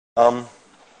Um,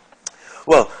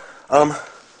 well, I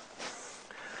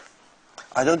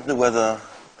don't know whether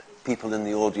people in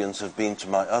the audience have been to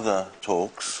my other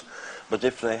talks, but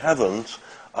if they haven't,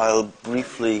 I'll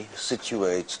briefly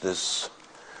situate this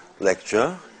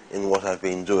lecture in what I've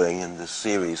been doing in this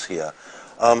series here.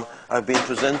 I've been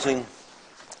presenting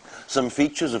some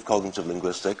features of cognitive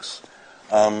linguistics,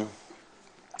 some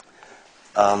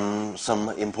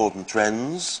important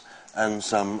trends, and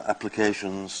some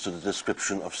applications to the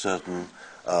description of certain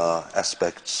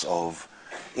aspects of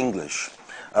English.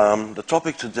 The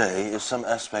topic today is some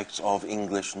aspects of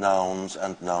English nouns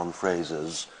and noun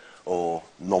phrases, or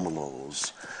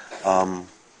nominals.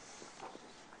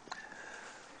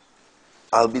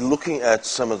 I'll be looking at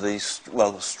some of these,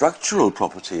 structural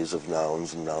properties of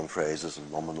nouns and noun phrases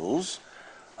and nominals,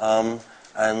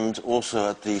 and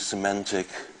also at the semantic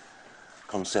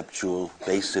conceptual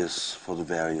basis for the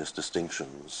various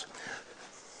distinctions.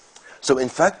 So, in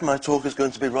fact, my talk is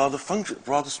going to be rather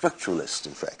structuralist,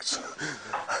 in fact.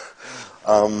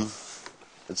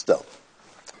 It's dull.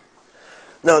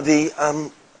 Now, the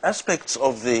aspects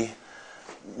of the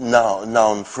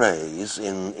noun phrase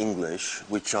in English,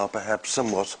 which are perhaps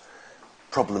somewhat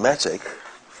problematic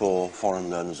for foreign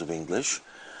learners of English,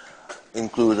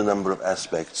 include a number of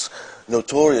aspects.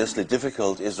 Notoriously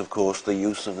difficult is, of course, the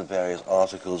use of the various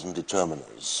articles and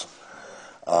determiners.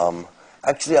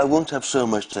 Actually, I won't have so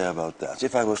much to say about that.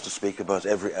 If I was to speak about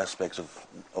every aspect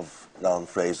of noun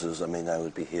phrases, I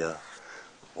would be here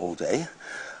all day.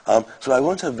 So I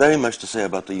won't have very much to say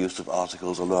about the use of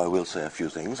articles, although I will say a few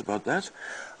things about that.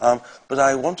 But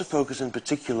I want to focus in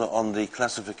particular on the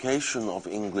classification of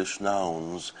English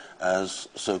nouns as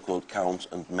so-called count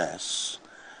and mass,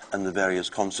 and the various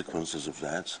consequences of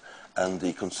that, and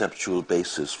the conceptual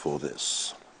basis for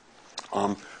this.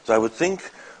 So I would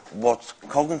think what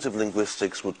cognitive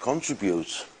linguistics would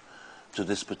contribute to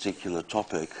this particular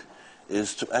topic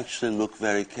is to actually look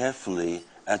very carefully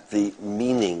at the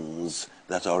meanings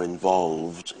that are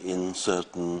involved in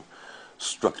certain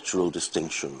structural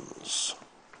distinctions.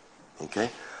 Okay?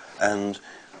 And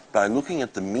by looking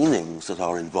at the meanings that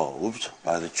are involved,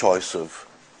 by the choice of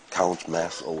count,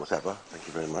 mass, or whatever, thank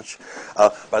you very much,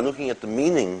 by looking at the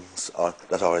meanings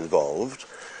that are involved,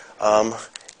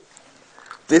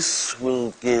 this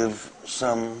will give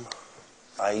some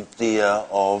idea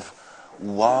of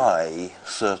why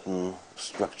certain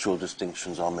structural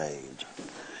distinctions are made.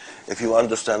 If you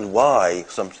understand why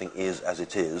something is as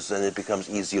it is, then it becomes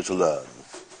easier to learn.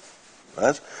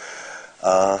 Right?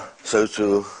 So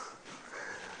to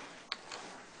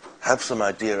have some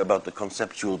idea about the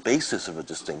conceptual basis of a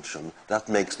distinction, that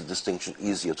makes the distinction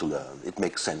easier to learn. It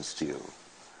makes sense to you.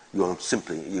 You are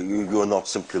not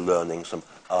simply learning some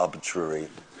arbitrary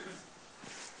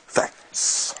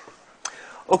facts.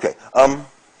 Okay.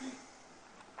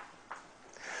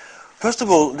 First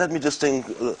of all, let me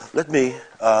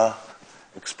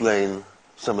explain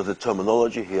some of the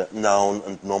terminology here, noun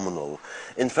and nominal.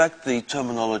 In fact, the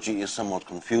terminology is somewhat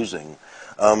confusing.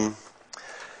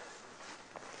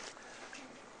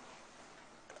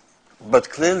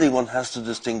 But clearly one has to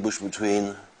distinguish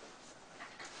between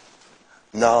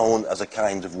noun as a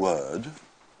kind of word,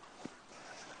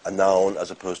 a noun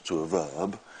as opposed to a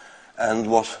verb, and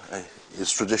what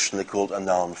is traditionally called a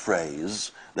noun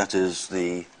phrase, that is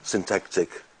the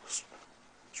syntactic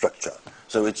structure.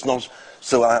 So it's not.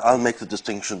 So I'll make the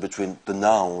distinction between the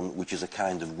noun, which is a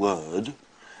kind of word,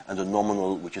 and a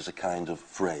nominal, which is a kind of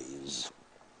phrase.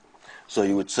 So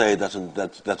you would say that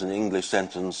an English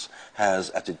sentence has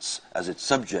as its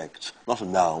subject not a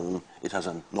noun, it has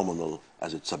a nominal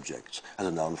as its subject, has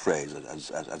a noun phrase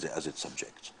as its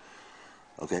subject.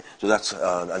 Okay, so that's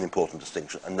an important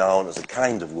distinction. A noun is a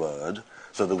kind of word,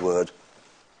 so the word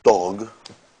dog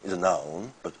is a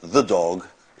noun, but the dog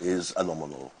is a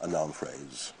nominal, a noun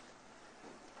phrase.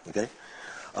 Okay?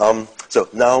 So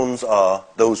nouns are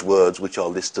those words which are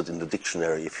listed in the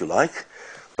dictionary, if you like,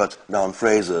 but noun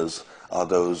phrases are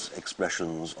those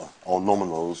expressions or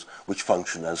nominals which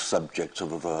function as subject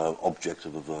of a verb, object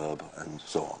of a verb, and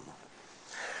so on.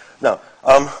 Now,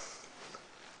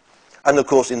 and of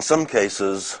course, in some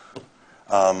cases,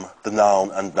 the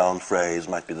noun and noun phrase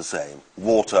might be the same.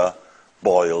 Water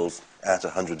boils at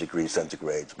 100 degrees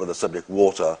centigrade, but the subject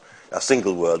water, a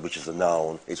single word which is a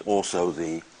noun, is also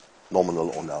the nominal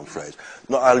or noun phrase.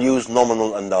 Now, I'll use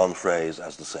nominal and noun phrase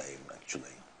as the same,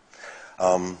 actually.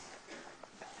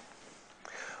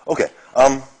 Okay.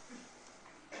 Now,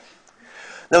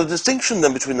 the distinction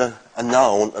then between a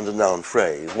noun and a noun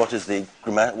phrase, what is the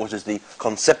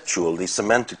conceptual, the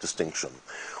semantic distinction?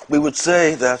 We would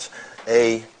say that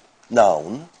a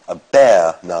noun, a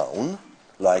bare noun,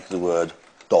 like the word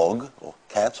dog or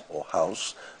cat or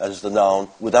house as the noun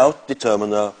without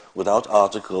determiner, without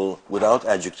article, without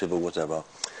adjective or whatever,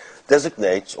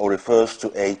 designates or refers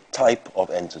to a type of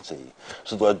entity.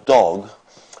 So the word dog,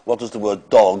 what does the word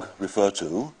dog refer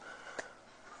to?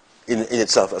 In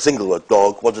itself, a single word,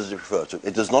 dog, what does it refer to?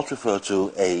 It does not refer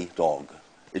to a dog.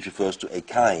 It refers to a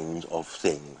kind of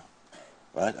thing,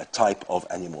 right? A type of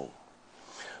animal.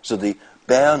 So the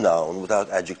bare noun, without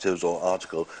adjectives or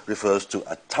article, refers to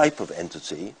a type of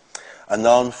entity. A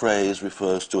noun phrase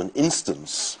refers to an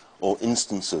instance or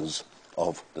instances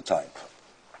of the type.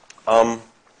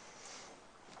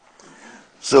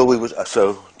 So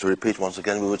to repeat once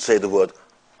again, we would say the word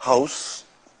house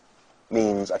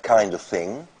means a kind of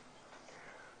thing,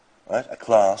 right? A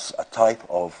class, a type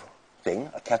of thing,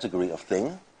 a category of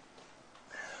thing.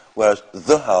 Whereas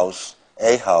the house,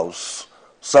 a house,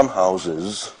 some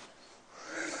houses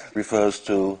refers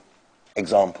to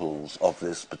examples of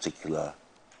this particular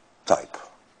type.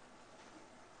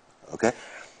 Okay?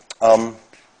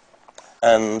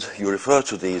 And you refer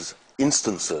to these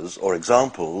instances or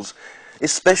examples,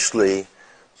 especially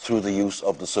through the use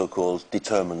of the so-called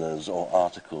determiners or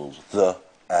articles, the,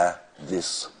 a,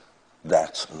 this,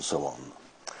 that, and so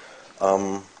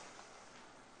on.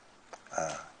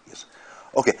 Yes.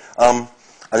 Okay.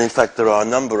 And in fact, there are a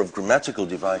number of grammatical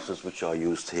devices which are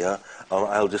used here.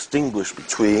 I'll distinguish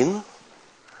between.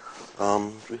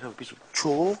 Do we have a piece of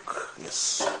chalk?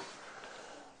 Yes.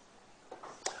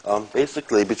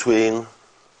 Basically between.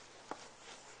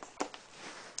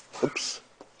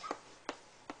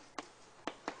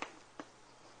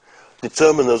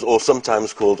 Determiners, or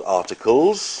sometimes called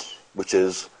articles, which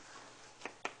is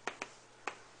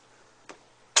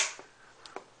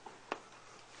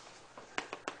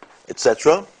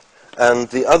etc. And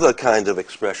the other kind of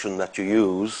expression that you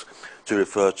use to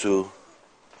refer to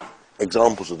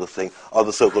examples of the thing are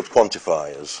the so-called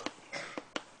quantifiers.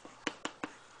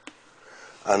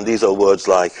 And these are words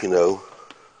like,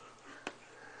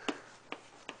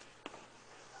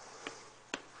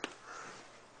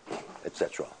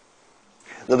 etc.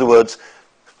 In other words,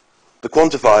 the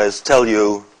quantifiers tell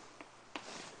you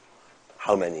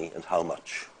how many and how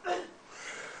much.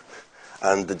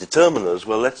 And the determiners,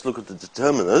 well, let's look at the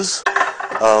determiners.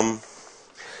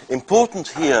 Important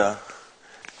here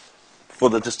for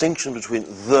the distinction between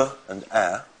the and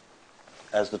a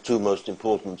as the two most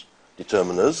important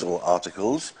determiners or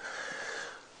articles,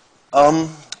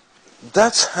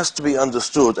 that has to be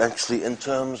understood actually in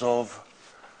terms of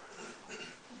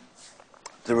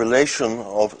the relation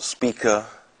of speaker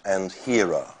and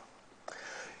hearer.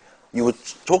 You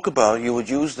would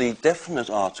use the definite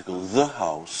article, the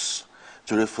house,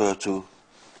 to refer to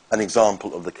an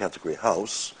example of the category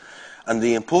house. And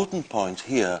the important point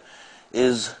here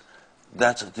is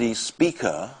that the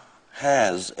speaker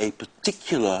has a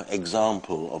particular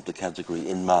example of the category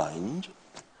in mind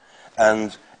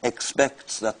and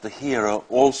expects that the hearer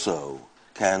also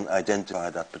can identify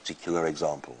that particular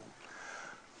example.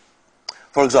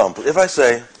 For example, if I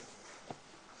say,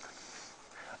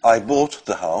 I bought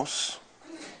the house,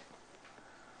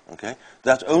 okay,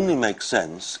 that only makes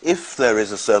sense if there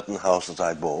is a certain house that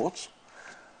I bought,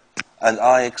 and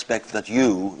I expect that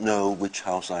you know which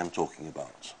house I am talking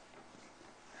about.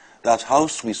 That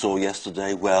house we saw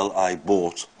yesterday, well, I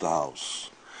bought the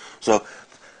house. So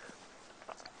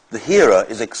the hearer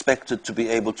is expected to be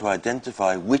able to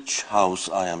identify which house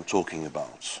I am talking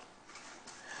about.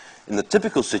 In the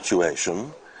typical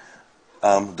situation,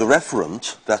 the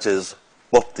referent, that is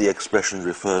what the expression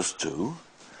refers to,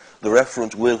 the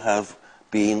referent will have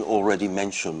been already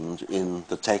mentioned in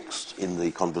the text, in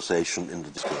the conversation, in the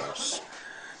discourse.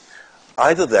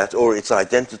 Either that or its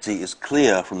identity is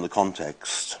clear from the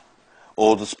context,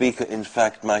 or the speaker, in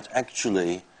fact, might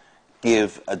actually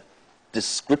give a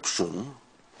description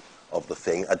of the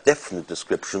thing, a definite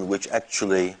description, which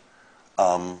actually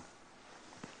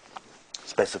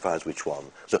specifies which one.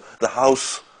 So the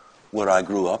house where I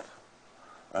grew up,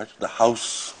 right? The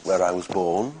house where I was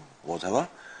born, whatever,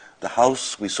 the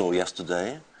house we saw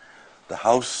yesterday, the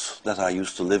house that I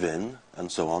used to live in,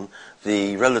 and so on.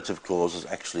 The relative clauses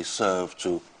actually serve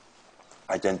to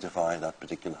identify that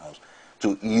particular house,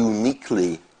 to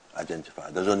uniquely identify.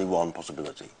 There's only one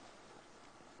possibility.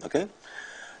 Okay?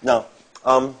 Now,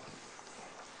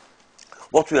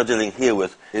 what we are dealing here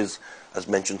with is, as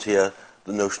mentioned here,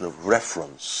 the notion of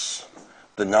reference.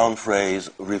 The noun phrase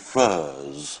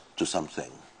refers to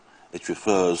something. It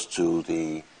refers to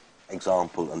the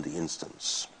example and the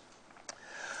instance.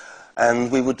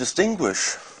 And we would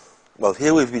distinguish, well,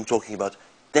 here we've been talking about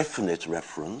definite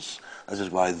reference. That is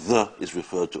why the is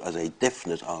referred to as a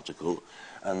definite article,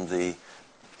 and the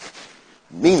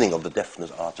meaning of the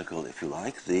definite article, if you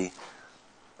like, the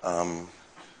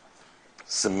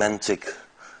semantic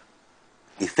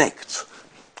effect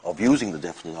of using the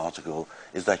definite article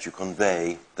is that you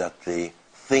convey that the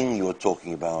thing you're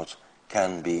talking about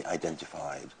can be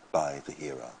identified by the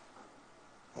hearer.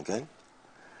 Okay?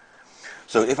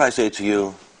 So if I say to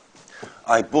you,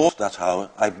 I bought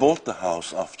the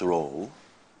house after all,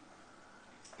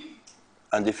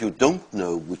 and if you don't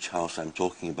know which house I'm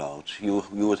talking about, you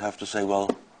would have to say, well,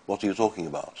 what are you talking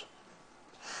about?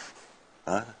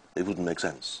 It wouldn't make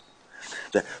sense.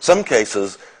 So some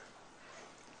cases,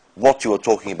 what you are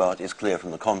talking about is clear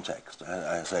from the context.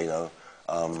 I say,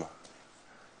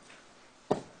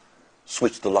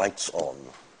 switch the lights on.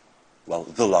 Well,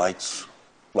 the lights,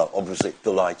 obviously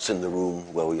the lights in the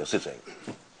room where we are sitting,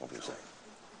 obviously.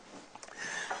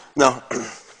 Now,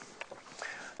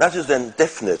 that is then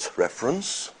definite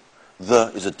reference.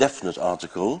 The is a definite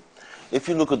article. If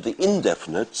you look at the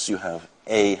indefinites, you have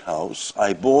a house.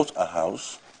 I bought a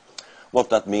house. What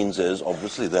that means is,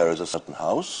 obviously, there is a certain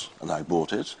house, and I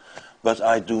bought it, but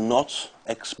I do not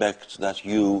expect that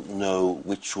you know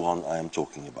which one I am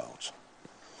talking about.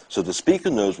 So the speaker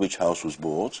knows which house was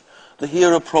bought. The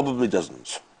hearer probably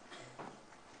doesn't.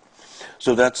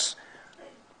 So that's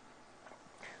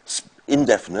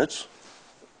indefinite.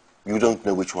 You don't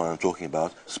know which one I'm talking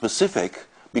about. Specific,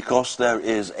 because there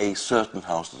is a certain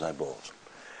house that I bought.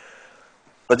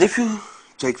 But if you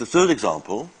take the third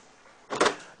example,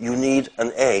 you need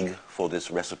an egg for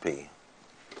this recipe.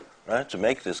 Right? To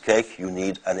make this cake, you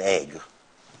need an egg.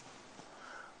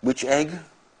 Which egg?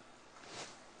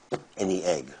 Any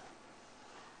egg.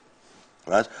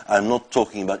 Right? I'm not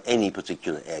talking about any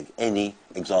particular egg. Any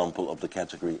example of the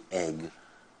category egg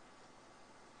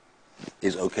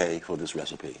is okay for this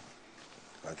recipe.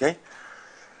 Okay?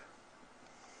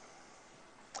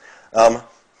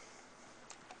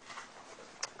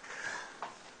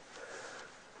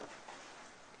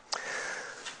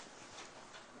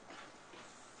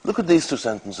 Look at these two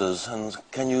sentences, and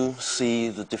can you see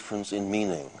the difference in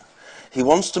meaning? He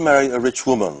wants to marry a rich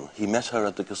woman. He met her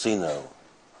at the casino.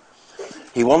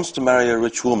 He wants to marry a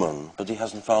rich woman, but he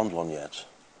hasn't found one yet.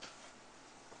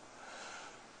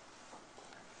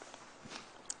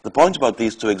 The point about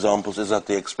these two examples is that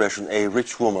the expression a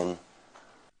rich woman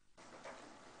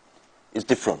is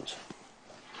different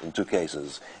in two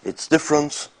cases. It's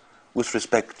different with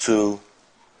respect to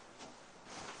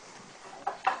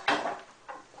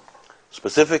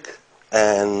specific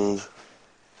and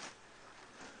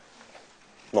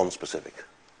non-specific.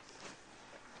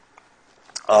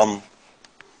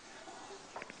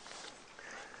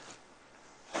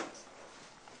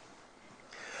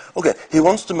 Okay, he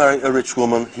wants to marry a rich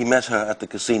woman. He met her at the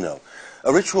casino.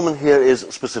 A rich woman here is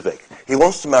specific. He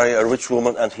wants to marry a rich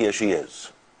woman, and here she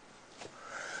is.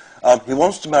 He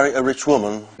wants to marry a rich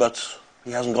woman, but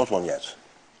he hasn't got one yet.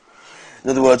 In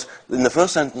other words, in the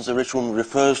first sentence, a rich woman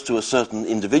refers to a certain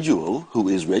individual who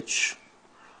is rich.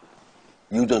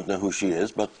 You don't know who she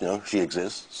is, but she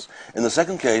exists. In the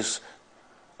second case,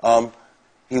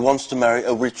 he wants to marry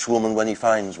a rich woman when he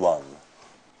finds one.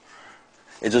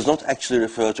 It does not actually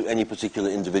refer to any particular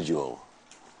individual,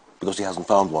 because he hasn't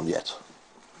found one yet.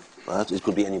 Right? It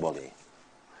could be anybody.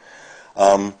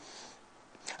 And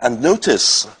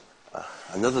notice,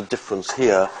 another difference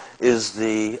here is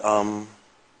the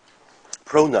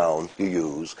pronoun you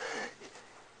use.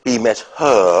 He met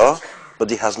her, but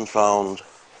he hasn't found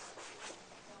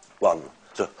one.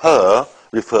 So her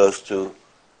refers to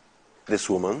this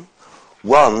woman.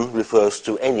 One refers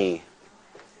to any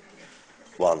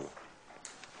one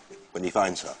when he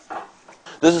finds her.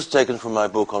 This is taken from my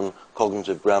book on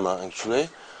cognitive grammar, actually,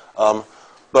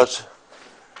 but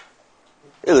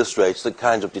illustrates the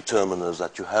kind of determiners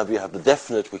that you have. You have the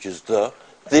definite, which is the.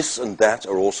 This and that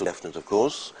are also definite, of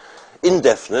course.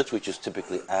 Indefinite, which is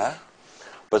typically a,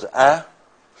 but a,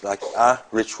 like a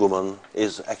rich woman,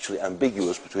 is actually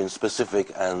ambiguous between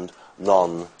specific and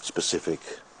non-specific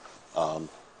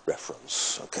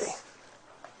reference. Okay.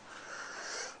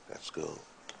 Let's go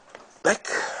back.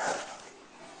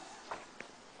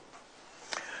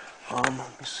 Let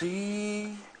me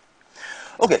see.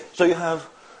 Okay, so you have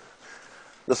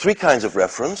the three kinds of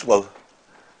reference. Well,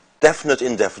 definite,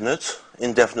 indefinite.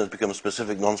 Indefinite becomes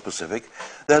specific, non-specific.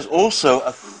 There's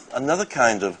also another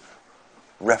kind of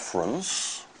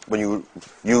reference when you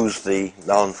use the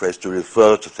noun phrase to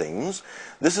refer to things.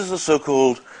 This is a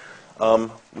so-called,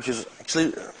 which is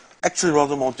actually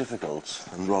rather more difficult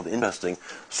and rather interesting,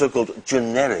 so-called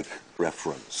generic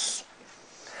reference.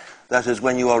 That is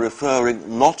when you are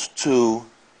referring not to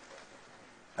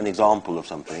an example of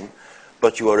something,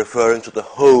 but you are referring to the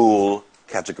whole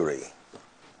category.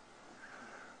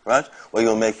 right? Where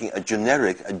you're making a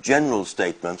general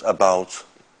statement about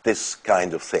this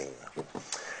kind of thing.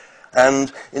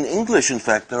 And in English, in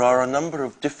fact, there are a number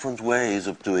of different ways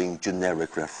of doing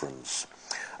generic reference.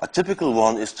 A typical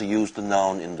one is to use the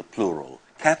noun in the plural.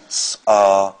 Cats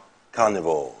are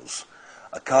carnivores.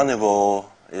 A carnivore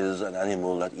is an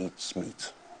animal that eats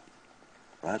meat,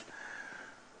 right?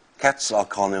 Cats are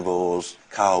carnivores,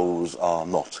 cows are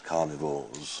not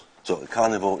carnivores. So a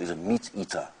carnivore is a meat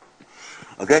eater.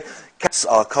 Okay? Cats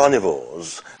are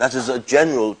carnivores. That is a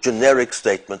generic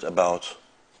statement about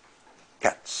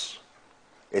cats.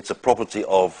 It's a property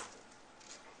of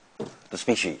the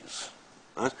species.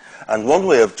 Right? And one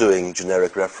way of doing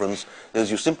generic reference is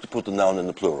you simply put the noun in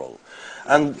the plural.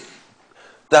 And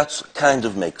that kind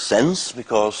of makes sense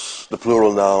because the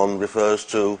plural noun refers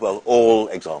to, well, all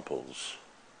examples.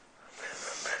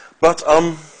 But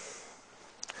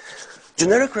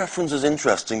generic reference is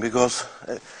interesting because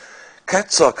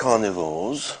cats are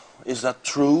carnivores. Is that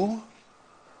true?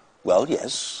 Well,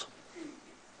 yes.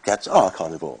 Cats are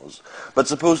carnivores. But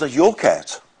suppose that your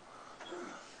cat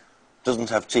doesn't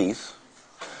have teeth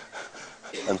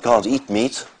and can't eat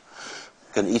meat,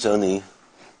 can eat only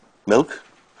milk.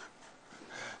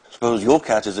 Suppose your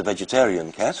cat is a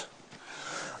vegetarian cat.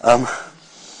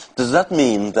 Does that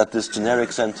mean that this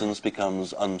generic sentence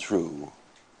becomes untrue?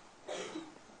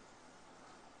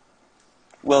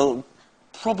 Well,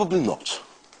 probably not.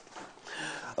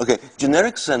 Okay,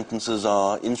 generic sentences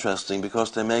are interesting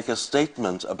because they make a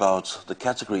statement about the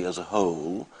category as a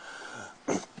whole,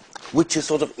 which is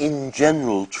sort of in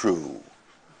general true.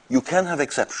 You can have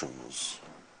exceptions,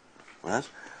 right?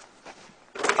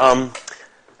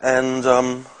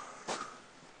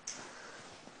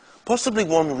 Possibly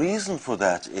one reason for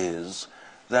that is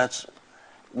that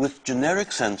with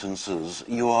generic sentences,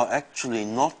 you are actually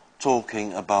not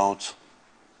talking about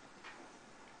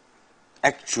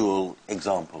actual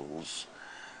examples.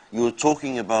 You're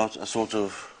talking about a sort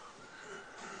of,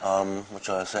 what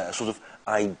shall I say, a sort of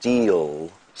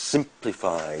ideal,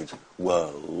 simplified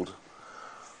world,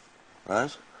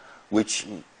 right? Which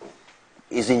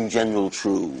is in general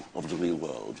true of the real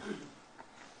world.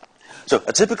 So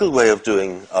a typical way of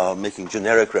doing, making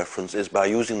generic reference is by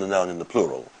using the noun in the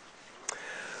plural.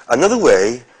 Another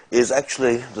way is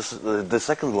actually the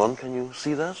second one. Can you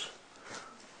see that?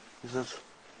 Is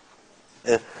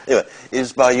that? Anyway,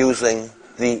 is by using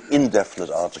the indefinite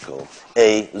article.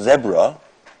 A zebra,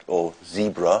 or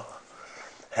zebra,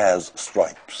 has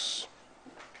stripes.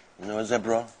 You know a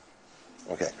zebra?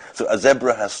 Okay, so a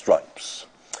zebra has stripes.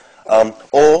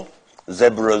 Or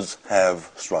zebras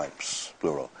have stripes,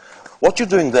 plural. What you're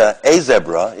doing there, a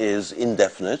zebra, is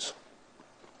indefinite.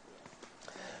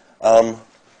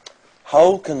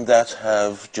 How can that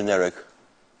have generic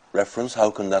reference? How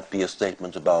can that be a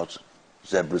statement about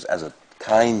zebras as a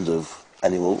kind of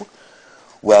animal?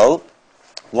 Well,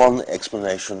 one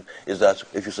explanation is that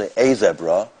if you say a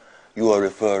zebra, you are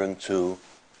referring to,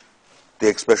 the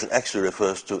expression actually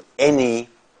refers to any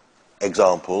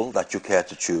example that you care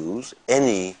to choose,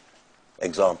 any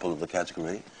example of the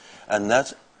category, and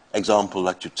that example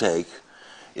that you take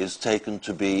is taken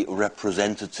to be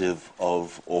representative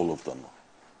of all of them.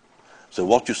 So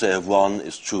what you say of one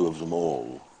is true of them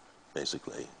all,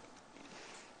 basically.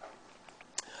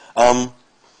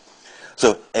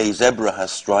 So a zebra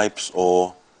has stripes,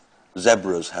 or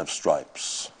zebras have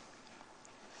stripes.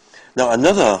 Now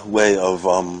another way of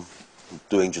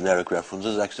doing generic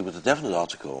references is actually with a definite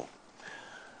article.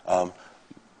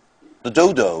 The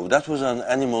dodo, that was an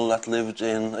animal that lived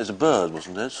in, is a bird,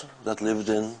 wasn't it? That lived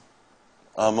in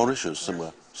Mauritius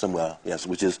somewhere, yes,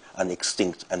 which is an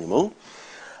extinct animal.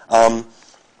 The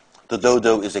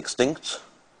dodo is extinct.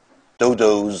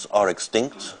 Dodos are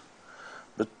extinct.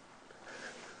 But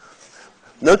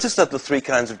notice that the three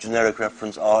kinds of generic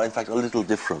reference are, in fact, a little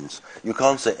different. You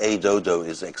can't say a dodo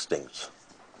is extinct.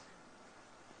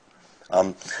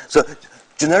 So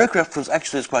generic reference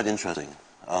actually is quite interesting.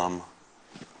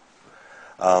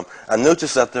 And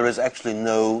notice that there is actually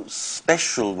no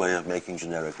special way of making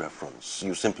generic reference.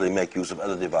 You simply make use of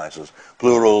other devices,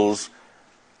 plurals,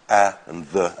 a and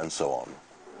the, and so on.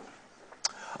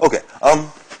 Okay.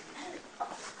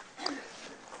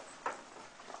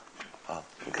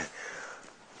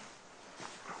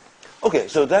 Okay,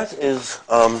 so that is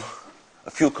a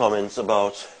few comments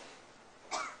about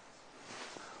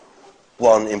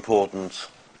one important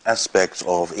aspect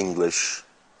of English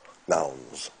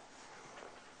nouns.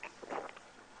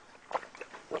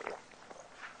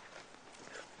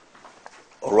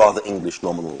 Or rather, English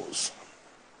nominals.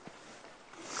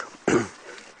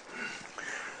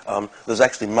 There's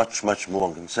actually much, much more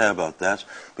one can say about that,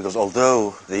 because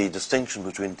although the distinction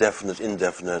between definite,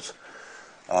 indefinite,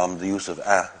 the use of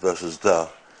a versus the,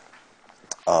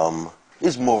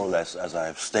 is more or less as I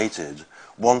have stated,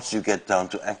 once you get down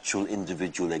to actual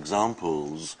individual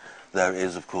examples, there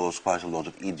is, of course, quite a lot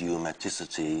of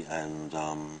idiomaticity and,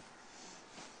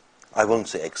 I won't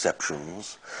say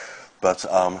exceptions, but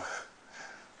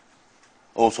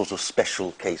all sorts of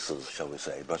special cases, shall we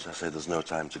say. But I say there's no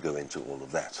time to go into all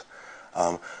of that.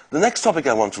 The next topic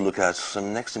I want to look at, the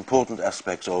next important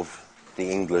aspect of the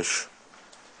English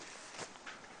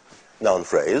noun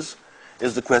phrase,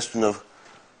 is the question of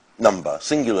number,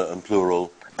 singular and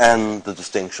plural, and the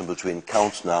distinction between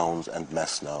count nouns and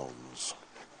mass nouns.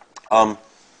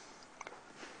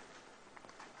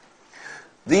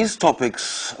 These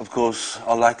topics, of course,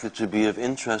 are likely to be of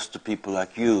interest to people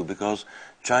like you because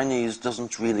Chinese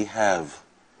doesn't really have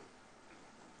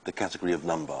the category of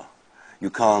number.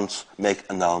 You can't make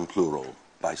a noun plural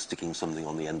by sticking something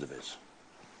on the end of it.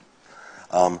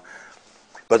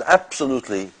 But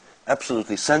absolutely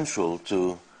central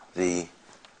to the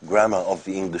grammar of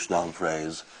the English noun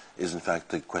phrase is, in fact,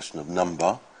 the question of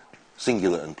number,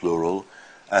 singular and plural,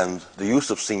 and the use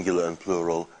of singular and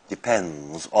plural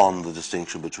depends on the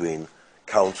distinction between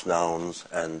count nouns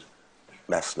and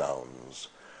mass nouns.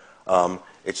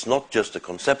 It's not just a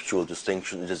conceptual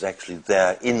distinction, it is actually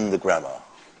there in the grammar,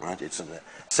 right? It's an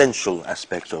essential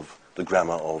aspect of the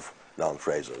grammar of noun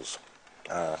phrases.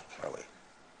 Are we?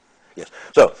 Yes.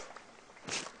 So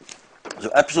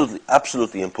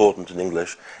absolutely important in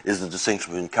English is the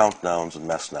distinction between count nouns and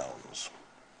mass nouns.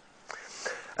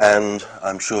 And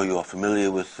I'm sure you are familiar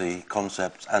with the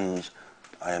concepts and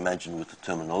I imagine with the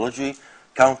terminology.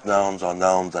 Count nouns are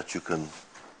nouns that you can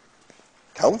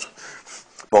count.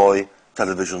 Boy,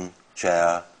 television,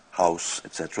 chair, house,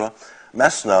 etc.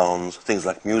 Mass nouns, things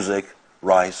like music,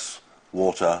 rice,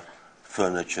 water,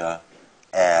 furniture,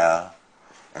 air,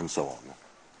 and so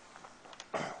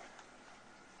on.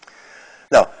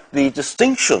 Now, the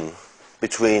distinction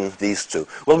between these two,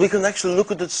 well, we can actually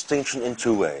look at the distinction in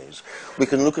two ways. We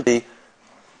can look at the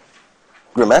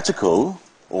grammatical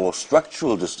or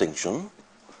structural distinction,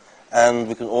 and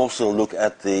we can also look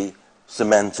at the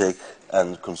semantic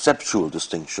and conceptual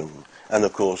distinction. And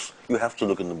of course, you have to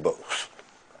look at them both.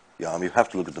 Yeah, you have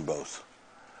to look at them both.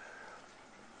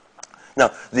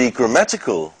 Now, the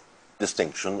grammatical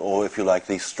distinction, or if you like,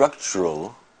 the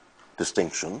structural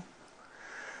distinction,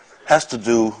 has to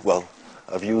do, well,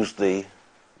 I've used the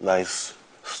nice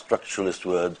structuralist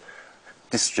word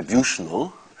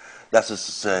distributional. That is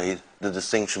to say, the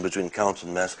distinction between count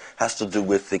and mass has to do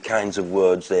with the kinds of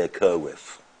words they occur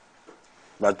with.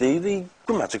 But the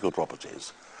grammatical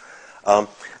properties. And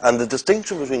the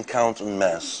distinction between count and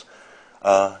mass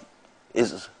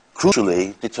is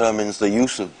crucially determines the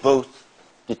use of both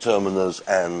determiners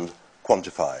and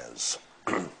quantifiers.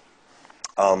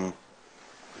 Let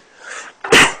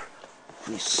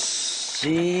me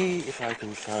see if I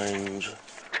can find,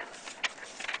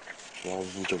 rather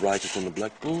than to write it on the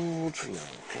blackboard. No.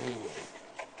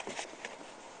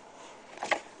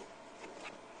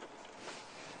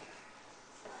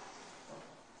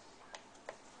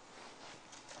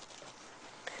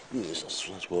 Yes,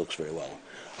 that works very well.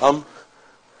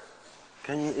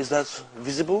 Is that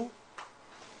visible?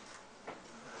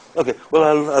 Okay.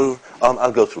 Well,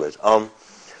 I'll go through it.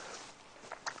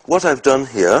 What I've done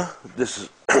here, this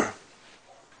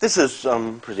is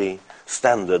pretty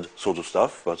standard sort of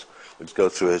stuff, but let's go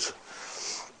through it.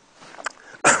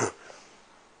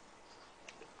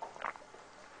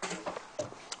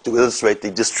 To illustrate the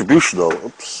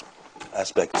distributional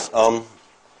aspects.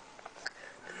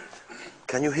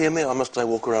 Can you hear me, or must I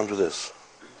walk around with this?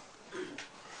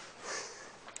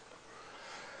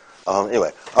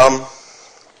 Anyway,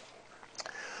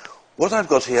 what I've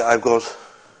got here, I've got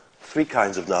three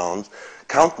kinds of nouns: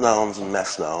 count nouns and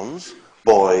mass nouns,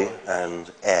 boy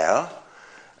and air,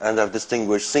 and I've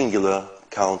distinguished singular,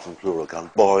 count, and plural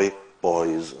count: boy,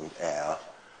 boys, and air.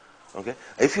 Okay.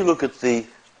 If you look at the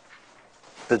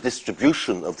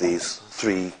distribution of these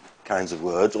three kinds of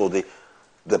words, or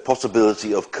the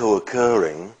possibility of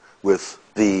co-occurring with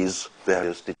these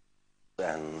various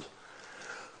and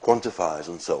quantifiers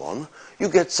and so on, you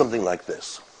get something like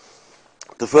this.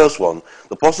 The first one,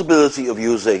 the possibility of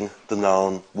using the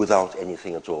noun without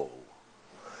anything at all.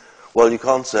 Well, you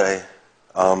can't say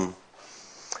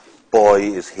boy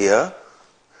is here,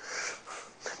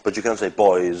 but you can say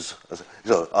boys.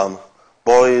 So,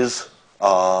 boys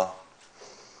are,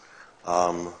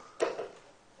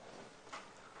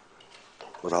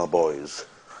 what are boys?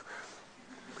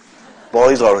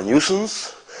 Boys are a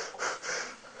nuisance.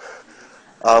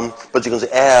 But you can say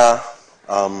air.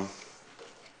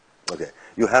 Okay,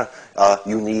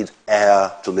 you need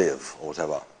air to live, or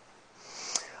whatever.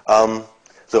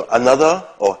 So another,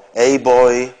 or a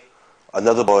boy,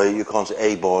 another boy, you can't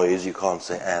say a boys, you can't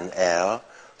say an air.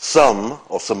 Some,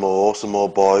 or some more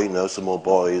boy, no, some more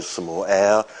boys, some more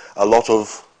air. A lot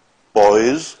of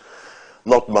boys,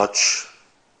 not much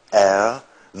air.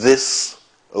 This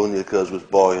only occurs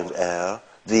with boy and air.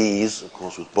 These, of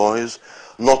course, with boys.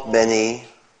 Not many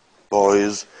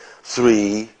boys.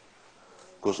 3,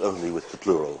 of course, only with the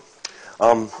plural.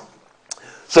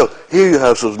 So here you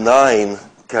have sort of 9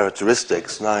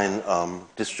 characteristics, 9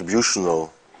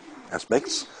 distributional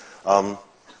aspects.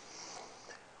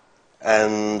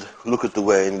 And look at the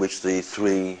way in which the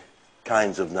 3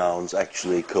 kinds of nouns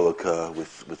actually co-occur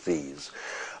with these.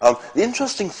 The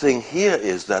interesting thing here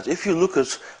is that if you look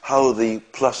at how the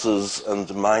pluses and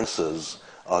minuses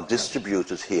are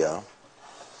distributed here,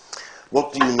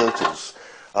 what do you notice?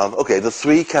 Okay, the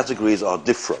 3 categories are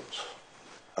different,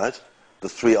 right? The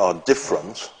 3 are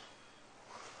different,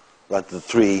 right? The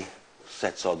 3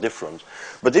 sets are different.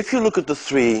 But if you look at the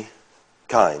 3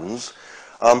 kinds,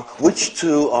 which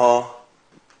 2 are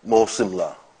more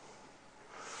similar?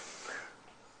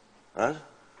 Right?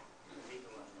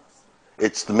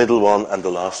 It's the middle one and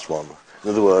the last one. In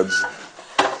other words,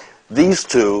 these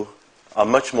 2 are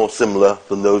much more similar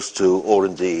than those 2, or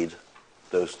indeed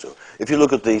those 2. If you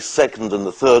look at the second and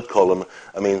the third column,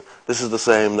 I mean, this is the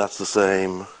same, that's the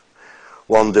same.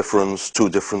 1 difference, 2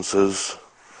 differences.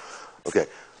 Okay.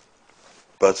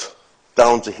 But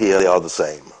down to here, they are the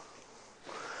same.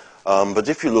 But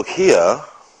if you look here,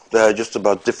 they're just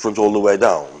about different all the way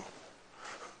down.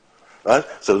 Right?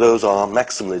 So those are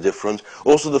maximally different.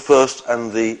 Also the first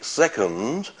and the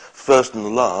second, first and the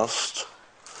last,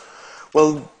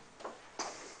 well,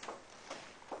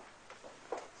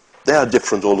 they are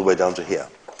different all the way down to here.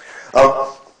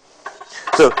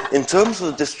 So in terms of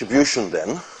the distribution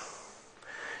then,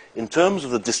 in terms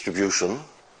of the distribution,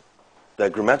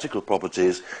 their grammatical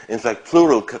properties, in fact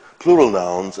plural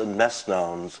nouns and mass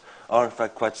nouns are in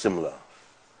fact quite similar.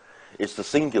 It's the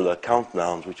singular count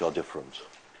nouns which are different.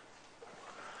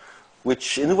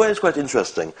 Which in a way is quite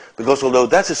interesting, because although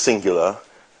that is singular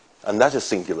and that is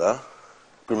singular,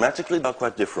 grammatically they are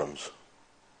quite different.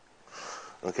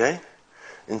 Okay?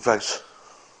 In fact,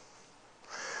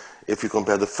 if you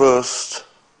compare the first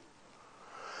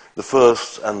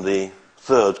and the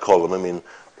third column, I mean,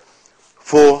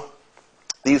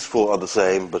 these 4 are the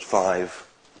same, but 5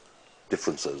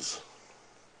 differences.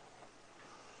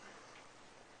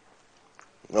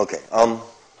 Okay.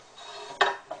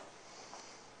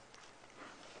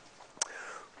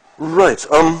 Right.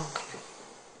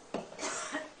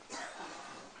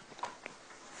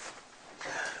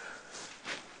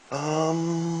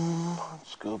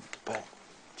 Let's go back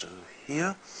to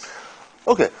here.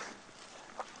 Okay.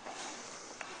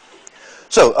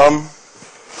 So,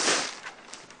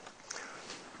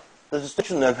 the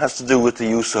distinction then has to do with the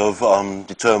use of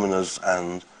determiners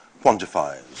and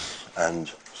quantifiers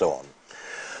and so on.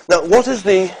 Now, what is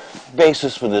the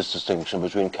basis for this distinction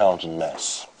between count and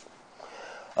mass?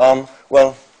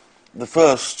 Well, the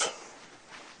first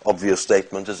obvious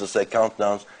statement is to say count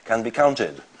nouns can be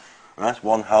counted. Right?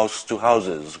 1 house, 2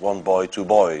 houses, 1 boy, 2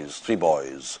 boys, 3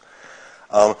 boys.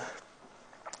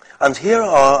 And here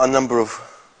are a number of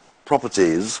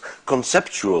properties,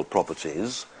 conceptual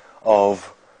properties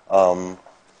of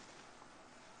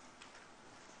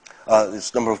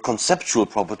this number of conceptual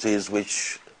properties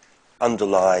which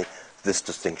underlie this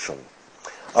distinction.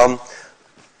 Let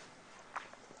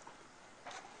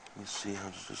me see, how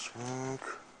does this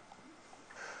work?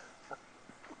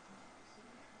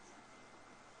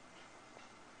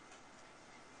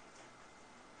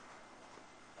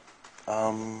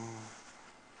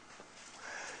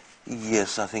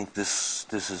 Yes, I think this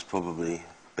is probably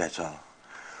better.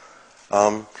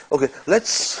 Okay,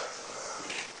 let's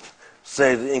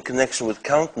say that in connection with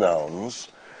count nouns,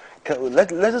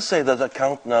 let us say that a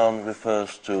count noun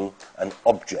refers to an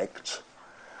object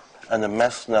and a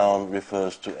mass noun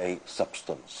refers to a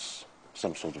substance,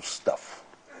 some sort of stuff.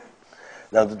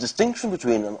 Now, the distinction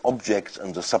between an object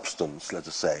and a substance, let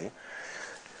us say,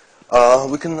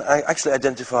 we can actually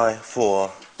identify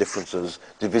 4 differences: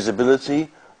 divisibility,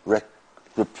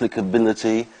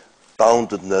 replicability,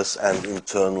 boundedness, and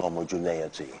internal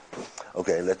homogeneity.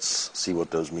 Okay, let's see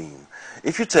what those mean.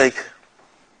 If you take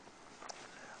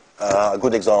a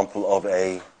good example of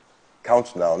a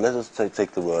count noun, let us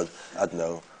take the word, I don't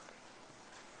know,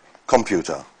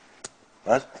 computer.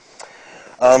 Right?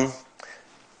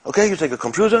 Okay, you take a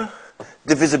computer,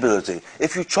 divisibility.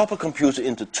 If you chop a computer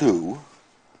into 2,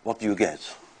 what do you get?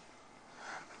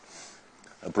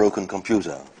 a broken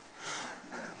computer.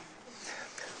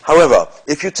 However,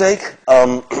 if you take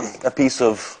a piece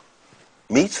of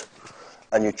meat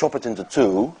and you chop it into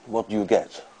two, what do you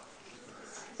get?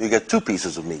 You get two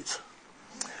pieces of meat.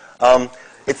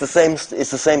 It's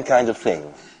the same kind of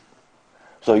thing.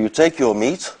 So you take your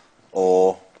meat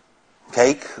or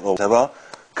cake or whatever,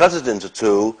 cut it into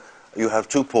two, you have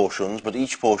two portions, but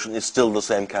each portion is still the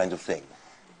same kind of thing.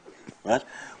 Right?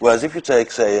 Whereas if you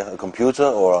take, say, a computer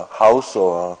or a house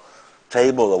or a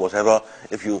table or whatever,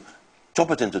 if you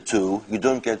chop it into two, you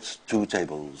don't get two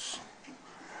tables.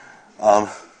 Now,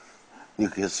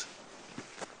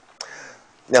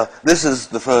 this is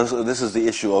the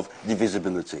issue of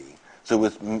divisibility. So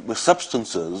with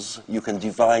substances, you can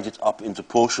divide it up into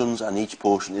portions, and each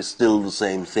portion is still the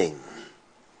same thing,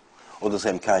 or the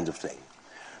same kind of thing.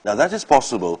 Now, that is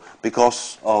possible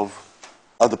because of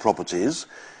other properties.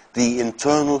 The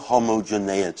internal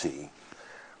homogeneity,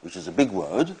 which is a big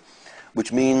word,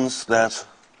 which means that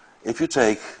if you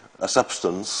take a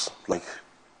substance like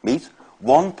meat,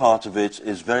 one part of it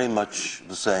is very much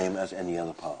the same as any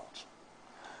other part.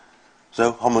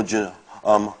 So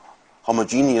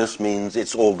homogeneous means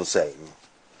it's all the same.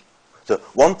 So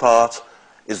one part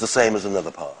is the same as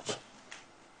another part.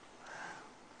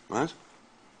 Right?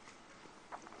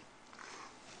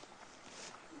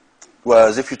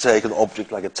 Whereas if you take an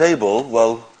object like a table,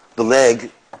 well, the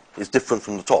leg is different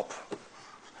from the top.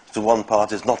 So one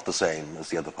part is not the same as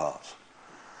the other part.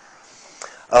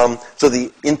 So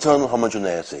the internal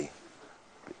homogeneity.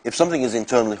 If something is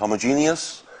internally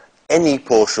homogeneous, any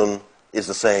portion is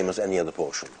the same as any other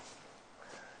portion,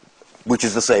 which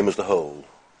is the same as the whole.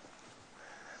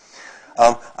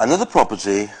 Another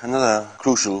property, another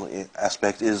crucial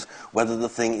aspect is whether the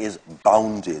thing is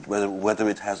bounded, whether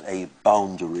it has a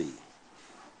boundary.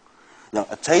 Now,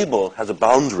 a table has a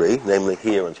boundary, namely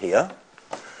here and here,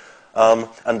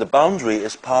 and the boundary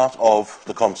is part of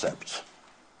the concept.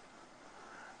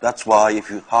 That's why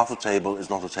half a table is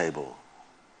not a table,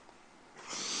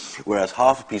 whereas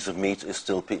half a piece of meat is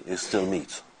still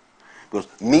meat. Because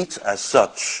meat as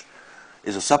such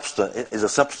is a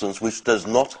substance which does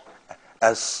not,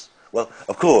 as well,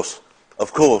 of course,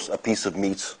 a piece of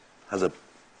meat has a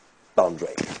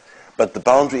boundary, but the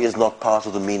boundary is not part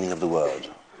of the meaning of the word.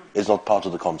 It's not part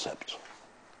of the concept.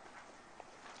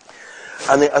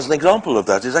 And as an example of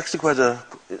that, is actually quite an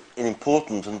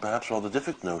important and perhaps rather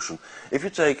difficult notion. If you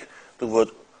take the word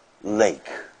lake,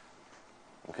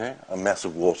 okay, a mass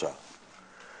of water.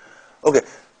 Okay,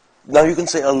 now you can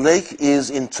say a lake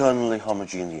is internally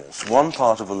homogeneous. One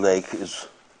part of a lake is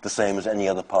the same as any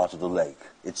other part of the lake.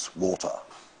 It's water.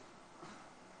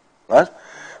 Right?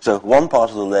 So one part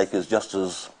of the lake is just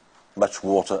as much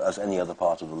water as any other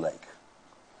part of the lake.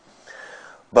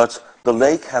 But the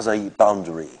lake has a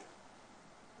boundary.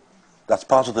 That's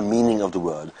part of the meaning of the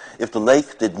word. If the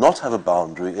lake did not have a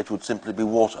boundary, it would simply be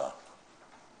water.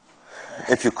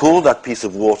 If you call that piece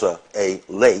of water a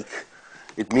lake,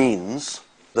 it means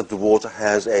that the water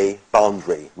has a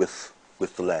boundary with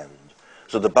the land.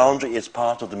 So the boundary is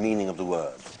part of the meaning of the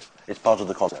word. It's part of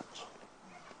the concept.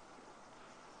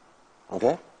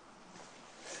 Okay?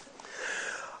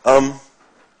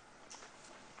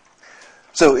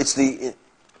 So it's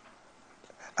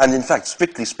and in fact,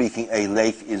 strictly speaking, a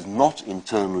lake is not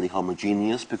internally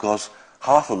homogeneous because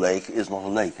half a lake is not a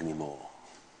lake anymore.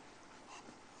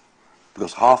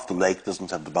 Because half the lake doesn't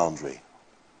have the boundary.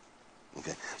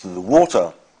 Okay? So the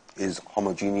water is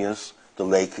homogeneous, the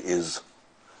lake has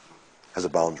a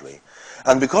boundary.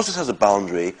 And because it has a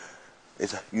boundary,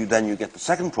 then you get the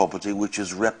second property, which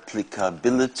is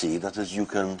replicability. That is, you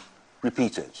can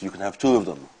repeat it. You can have two of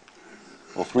them,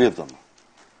 or three of them.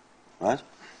 Right?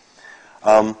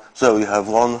 So you have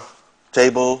one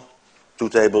table, two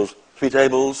tables, three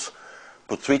tables.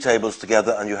 Put three tables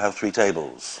together and you have three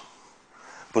tables.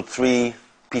 Put three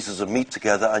pieces of meat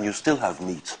together and you still have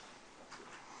meat.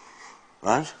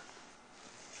 Right?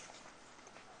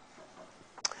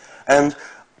 And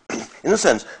in a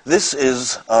sense, this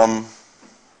is then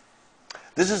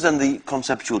the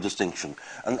conceptual distinction.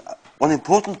 And one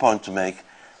important point to make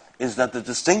is that the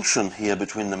distinction here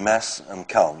between the mass and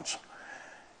count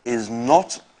is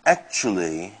not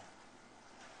actually,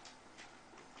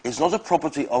 is not a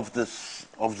property of the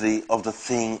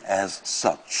thing as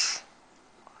such.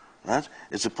 Right?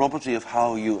 It's a property of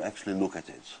how you actually look at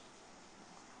it,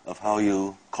 of how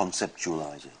you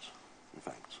conceptualize it, in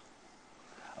fact.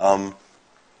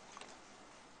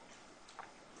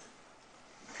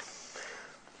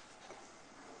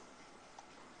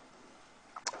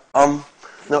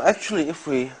 Now, actually, if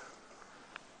we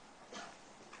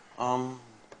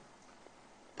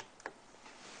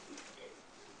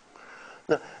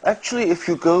Now, actually, if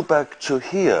you go back to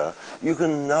here, you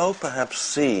can now perhaps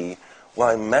see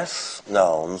why mass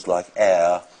nouns like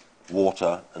air,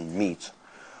 water, and meat,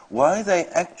 why they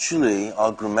actually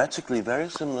are grammatically very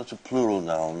similar to plural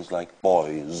nouns like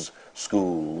boys,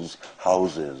 schools,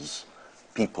 houses,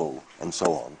 people, and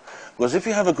so on. Because if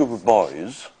you have a group of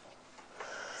boys,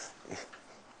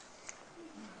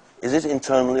 is it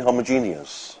internally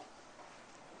homogeneous?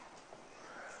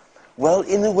 Well,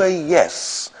 in a way,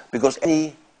 yes, because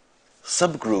any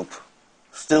subgroup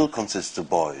still consists of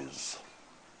boys,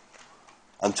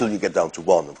 until you get down to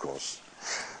one, of course.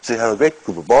 So you have a great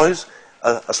group of boys,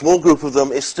 a small group of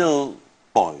them is still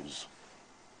boys.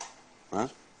 Right?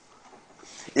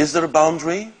 Is there a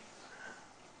boundary?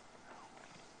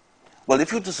 Well,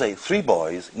 if you were to say 3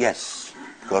 boys, yes,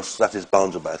 because that is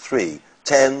bounded by 3.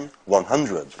 10,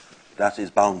 100, that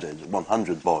is bounded,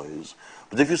 100 boys.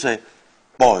 But if you say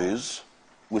boys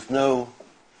with no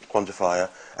quantifier,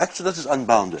 actually that is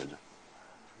unbounded.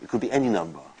 It could be any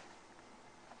number.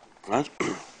 Right?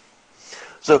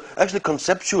 So actually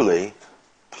conceptually,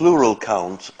 plural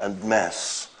count and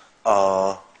mass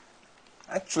are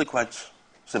actually quite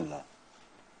similar,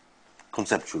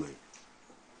 conceptually.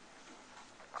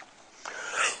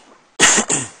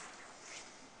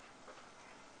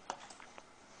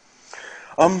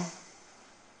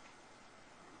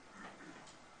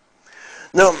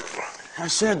 Now, I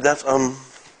said that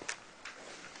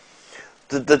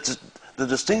the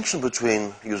distinction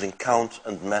between using count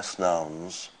and mass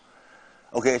nouns,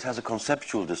 okay, it has a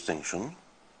conceptual distinction.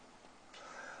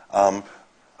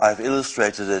 I've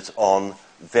illustrated it on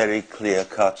very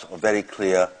clear-cut or very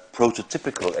clear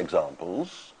prototypical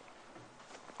examples,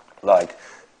 like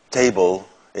table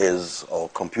is, or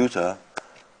computer.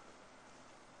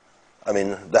 I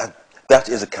mean, that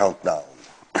is a count noun,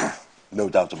 no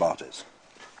doubt about it.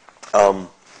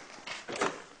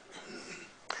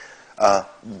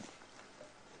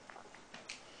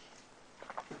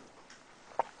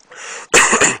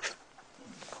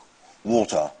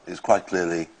 Water is quite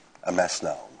clearly a mass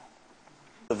noun.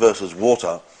 Versus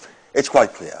water, it's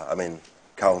quite clear. I mean,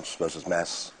 counts versus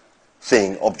mass,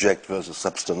 thing, object versus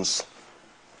substance,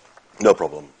 no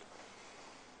problem.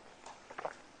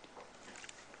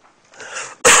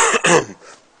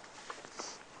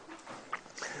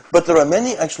 But there are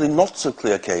many actually not so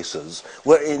clear cases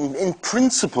where in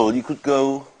principle you could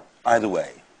go either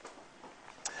way.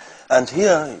 And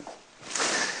here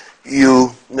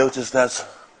you notice that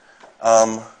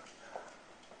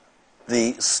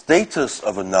the status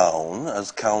of a noun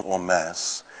as count or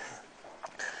mass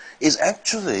is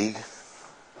actually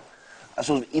a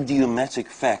sort of idiomatic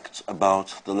fact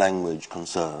about the language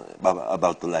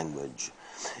about the language.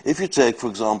 If you take, for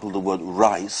example, the word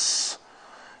rice,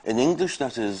 in English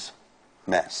that is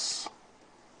mass.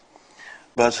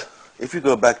 But if you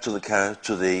go back to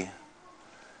the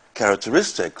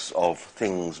characteristics of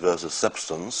things versus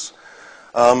substance,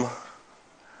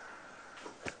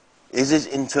 is it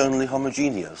internally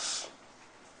homogeneous?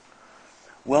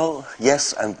 Well,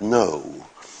 yes and no.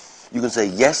 You can say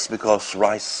yes because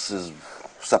rice's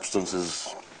substance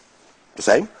is the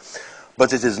same,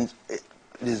 but it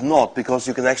is not because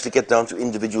you can actually get down to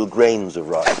individual grains of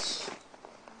rice.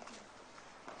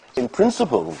 In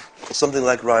principle, something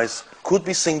like rice could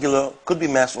be singular, could be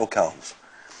mass or count.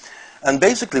 And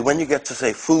basically, when you get to,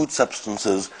 say, food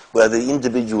substances where the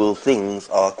individual things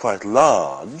are quite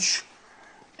large,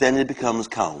 then it becomes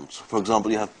count. For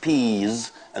example, you have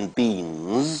peas and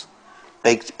beans.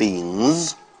 Baked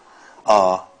beans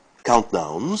are count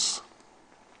nouns,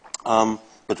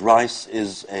 but rice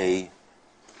is a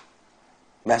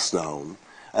mass noun.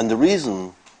 And the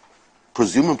reason,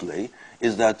 presumably,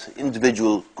 is that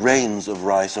individual grains of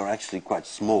rice are actually quite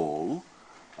small,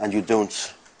 and you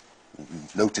don't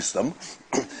notice them,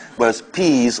 whereas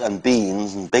peas and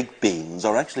beans and baked beans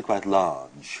are actually quite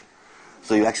large.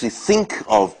 So you actually think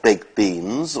of baked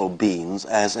beans or beans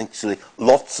as actually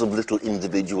lots of little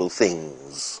individual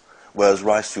things, whereas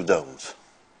rice you don't.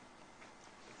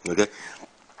 Okay?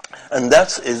 And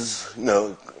that is, you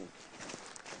know,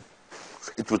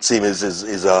 it would seem is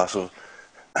a sort of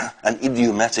an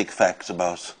idiomatic fact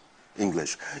about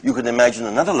English. You can imagine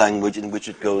another language in which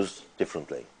it goes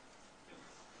differently.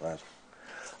 Right?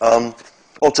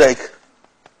 Or take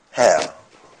hair,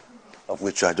 of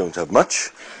which I don't have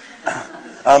much.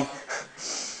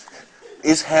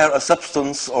 Is hair a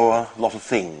substance or a lot of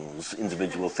things,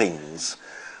 individual things?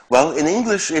 Well, in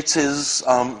English it is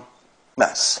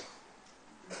mass.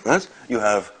 Right? You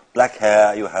have black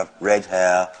hair, you have red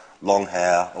hair, long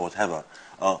hair, or whatever.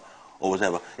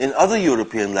 In other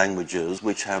European languages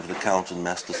which have the count and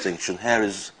mass distinction, hair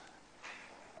is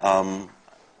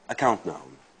a a count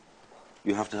noun.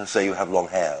 You have to say you have long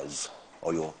hairs,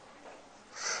 or your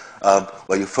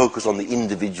where you focus on the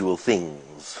individual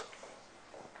things.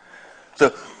 So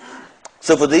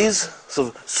for these sort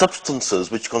of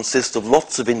substances which consist of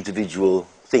lots of individual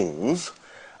things,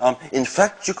 in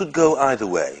fact you could go either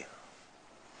way.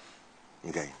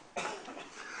 Okay.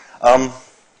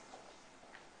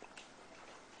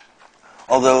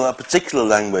 Although a particular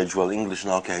language, well, English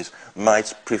in our case,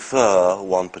 might prefer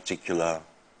one particular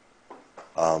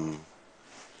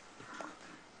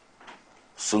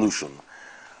solution.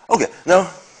 Okay, now,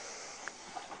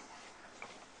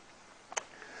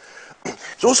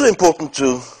 it's also important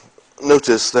to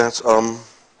notice that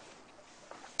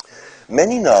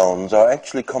many nouns are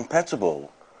actually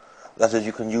compatible. That is,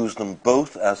 you can use them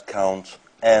both as count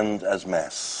and as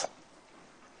mass.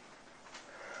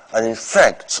 And in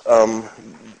fact, one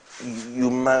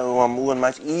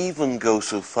might even go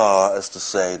so far as to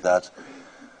say that,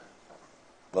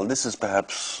 well, this is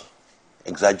perhaps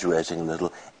exaggerating a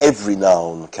little, every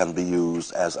noun can be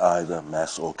used as either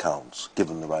mass or count,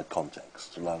 given the right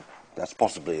context. Now, that's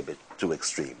possibly a bit too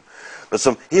extreme. But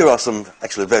here are some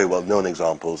actually very well-known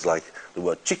examples, like the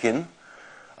word chicken,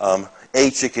 a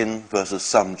chicken versus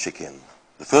some chicken.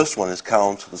 The first one is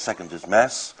count, the second is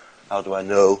mass. How do I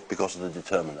know? Because of the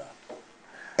determiner.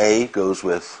 A goes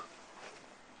with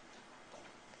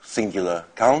singular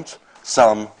count,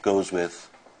 some goes with,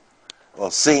 well,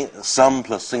 some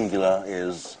plus singular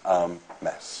is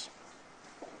mass.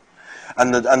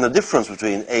 And the difference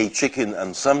between a chicken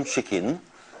and some chicken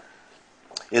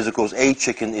is, of course, a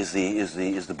chicken is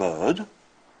the bird,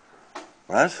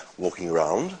 right, walking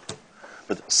around,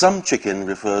 but some chicken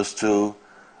refers to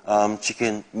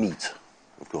chicken meat,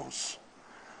 of course,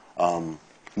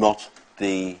 not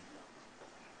the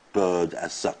bird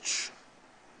as such.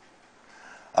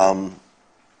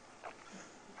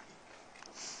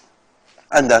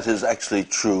 And that is actually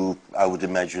true, I would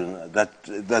imagine.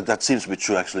 That seems to be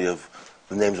true, actually, of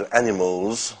the names of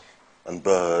animals and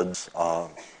birds are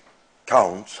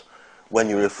count. When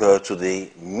you refer to the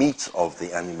meat of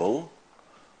the animal,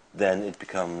 then it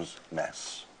becomes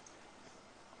mass.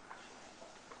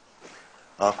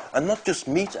 And not just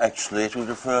meat, actually, it would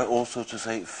refer also to,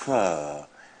 say, fur.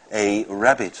 A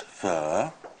rabbit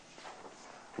fur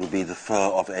would be the fur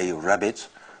of a rabbit,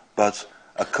 but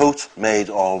a coat made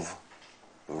of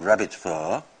rabbit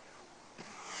fur,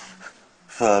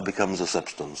 fur becomes a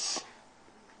substance.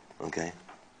 Okay?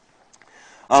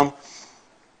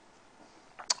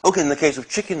 Okay, in the case of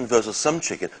chicken versus some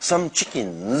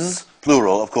chickens,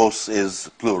 plural, of course, is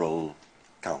plural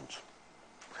count.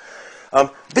 A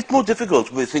bit more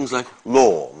difficult with things like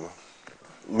lawn.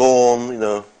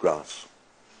 Lawn, grass.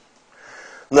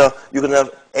 Now, you can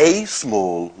have a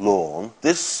small lawn.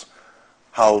 This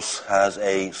house has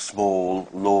a small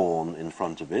lawn in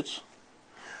front of it.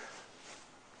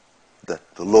 The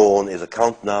lawn is a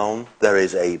count noun. There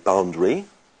is a boundary,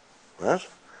 right?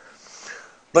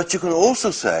 But you can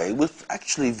also say, with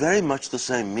actually very much the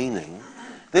same meaning,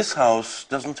 this house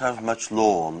doesn't have much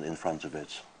lawn in front of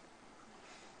it.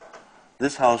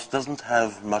 This house doesn't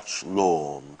have much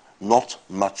lawn, not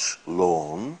much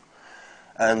lawn,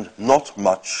 and not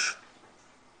much,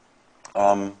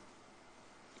 well,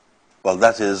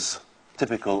 that is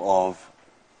typical of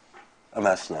a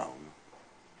mass noun,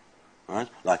 right?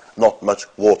 Like not much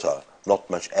water, not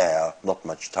much air, not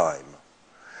much time.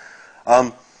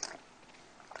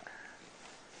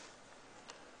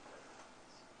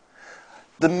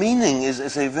 The meaning is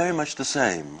very much the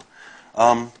same.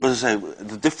 But as I say,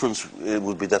 the difference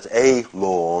would be that a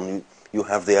lawn, you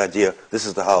have the idea, this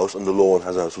is the house, and the lawn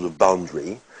has a sort of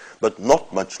boundary, but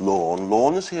not much lawn.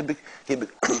 Lawn is here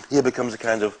becomes a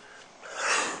kind of,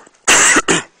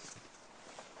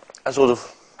 a sort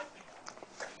of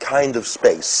kind of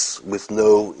space with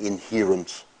no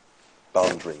inherent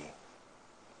boundary.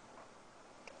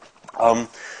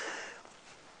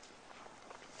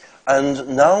 And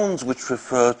nouns which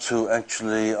refer to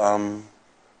actually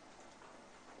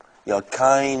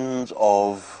kind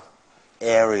of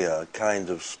area, kind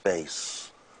of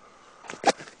space,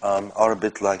 are a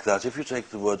bit like that. If you take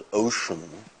the word ocean,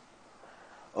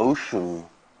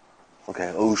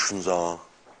 okay, oceans are,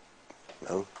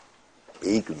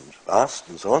 big and vast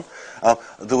and so on.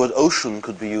 The word ocean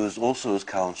could be used also as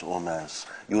count or mass.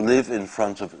 You live in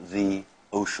front of the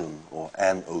ocean or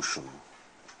an ocean,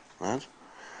 right?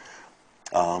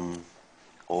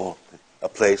 Or a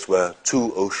place where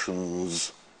two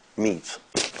oceans meet.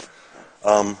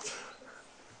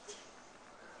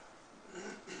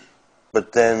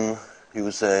 But then you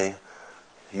would say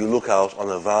you look out on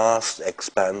a vast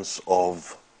expanse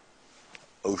of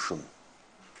ocean.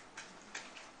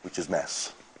 which is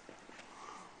mass.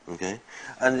 Okay?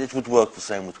 And it would work the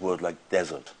same with a word like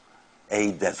desert.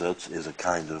 A desert is a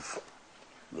kind of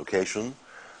location,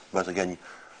 but again,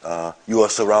 you are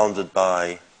surrounded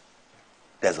by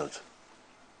desert.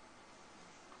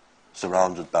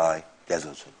 Surrounded by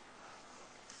desert.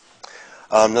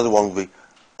 Another one would be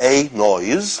a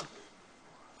noise.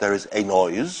 There is a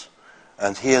noise,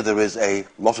 and here there is a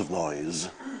lot of noise.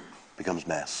 Becomes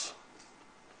mass.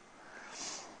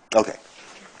 Okay.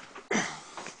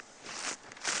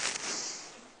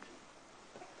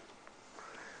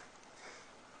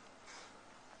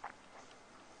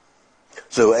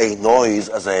 So a noise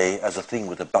as a thing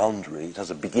with a boundary, it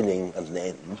has a beginning and an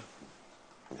end.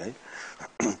 Okay.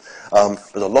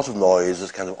 But a lot of noise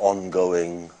is kind of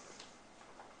ongoing.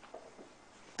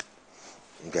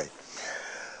 Okay.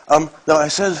 Now I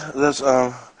said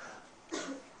that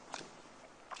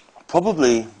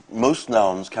probably most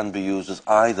nouns can be used as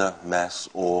either mass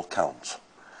or count.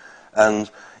 And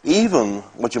even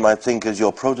what you might think is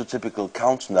your prototypical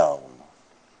count noun,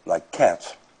 like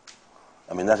cat,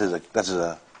 I mean, that is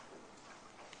a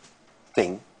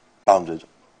thing, bounded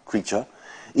creature.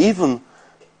 Even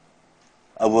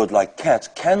a word like cat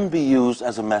can be used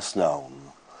as a mass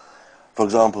noun. For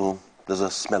example, there's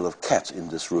a smell of cat in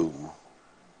this room.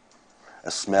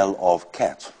 A smell of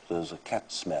cat. There's a cat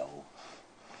smell.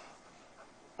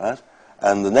 Right?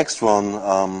 And the next one,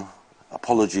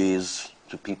 apologies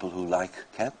to people who like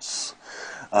cats.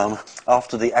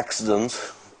 After the accident,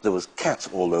 there was cat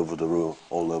all over the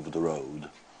road.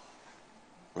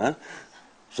 Right?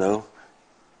 So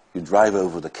you drive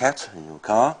over the cat in your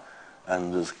car,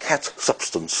 and there's cat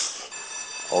substance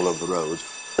all over the road.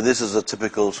 This is a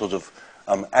typical sort of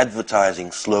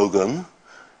advertising slogan.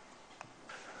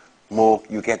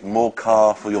 You get more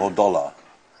car for your dollar.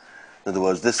 In other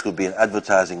words, this could be an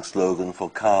advertising slogan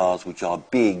for cars which are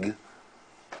big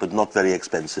but not very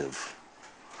expensive.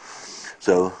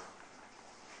 So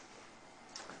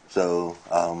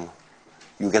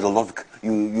you get a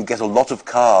lot of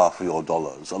car for your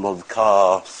dollars, a lot of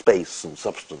car space and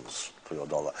substance for your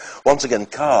dollar. Once again,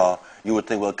 car, you would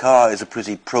think, well, car is a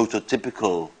pretty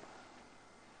prototypical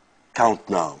count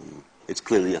noun. It's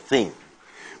clearly a thing.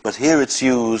 But here it's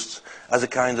used as a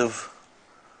kind of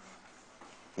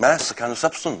mass, a kind of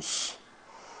substance.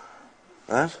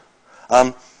 Right?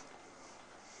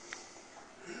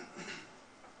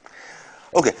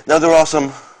 Okay, now there are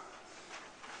some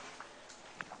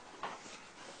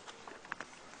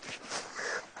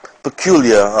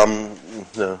peculiar,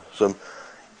 some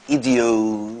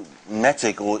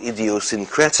idiomatic or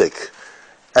idiosyncratic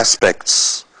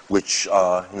aspects which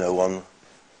one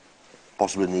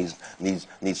possibly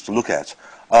needs to look at.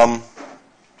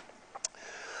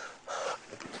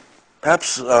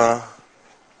 Perhaps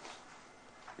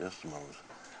just a moment.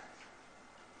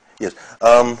 Yes.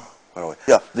 Where are we?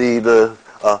 Yeah.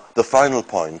 The final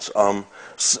point.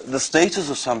 The status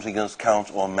of something as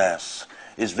count or mass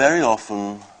is very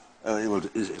often,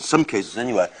 in some cases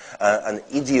anyway, an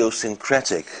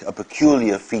idiosyncratic, a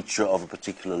peculiar feature of a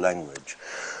particular language.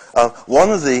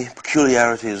 One of the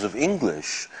peculiarities of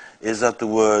English is that the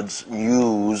words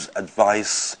news,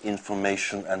 advice,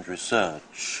 information, and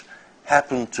research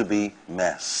happen to be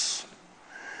mass,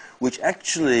 which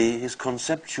actually is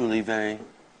conceptually very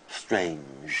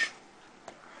strange.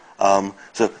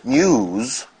 So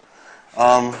news,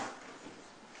 well,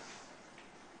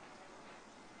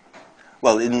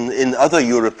 in other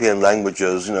European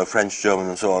languages, French, German,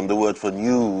 and so on, the word for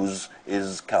news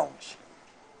is count.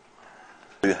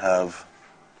 You have,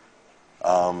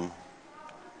 well,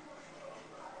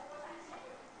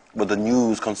 the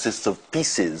news consists of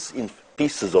pieces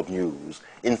of news.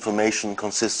 Information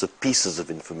consists of pieces of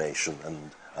information,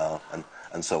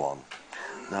 and so on.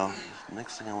 Now, the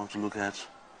next thing I want to look at,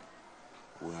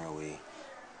 where are we?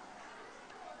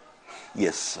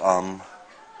 Yes,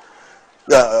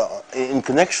 in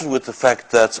connection with the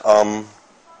fact that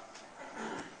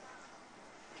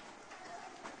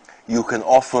you can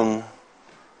often,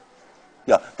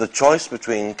 the choice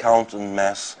between count and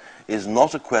mass is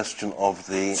not a question of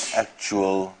the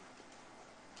actual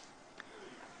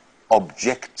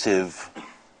objective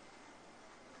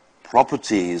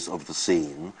properties of the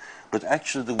scene, but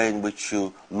actually the way in which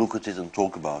you look at it and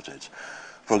talk about it.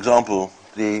 For example,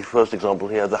 the first example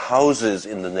here, the houses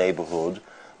in the neighborhood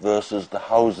versus the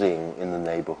housing in the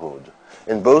neighborhood.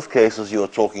 In both cases, you are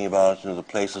talking about the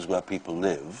places where people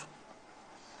live.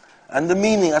 And the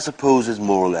meaning, I suppose, is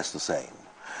more or less the same.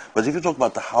 But if you talk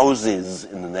about the houses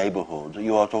in the neighborhood,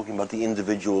 you are talking about the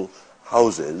individual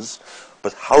houses.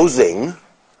 But housing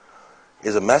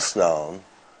is a mass noun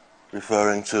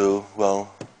referring to,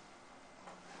 well,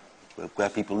 where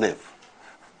people live.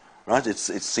 Right?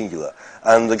 It's singular.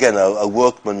 And again, a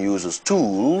workman uses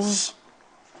tools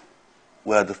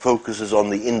where the focus is on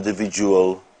the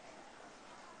individual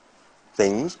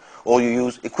things, or you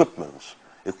use equipment.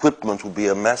 Equipment would be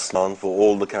a mass noun for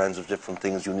all the kinds of different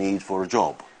things you need for a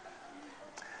job.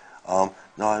 Now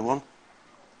I want...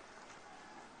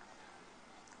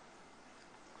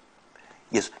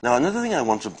 Yes, now another thing I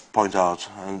want to point out,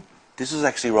 and this is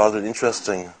actually rather an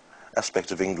interesting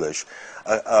aspect of English.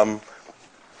 Okay,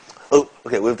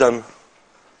 we've done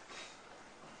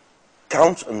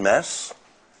count and mass.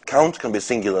 Count can be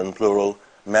singular and plural.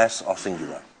 Mass are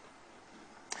singular.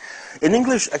 In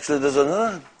English, actually, there's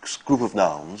another group of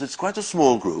nouns. It's quite a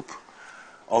small group,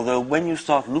 although when you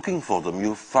start looking for them,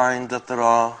 you find that there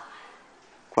are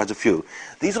quite a few.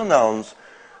 These are nouns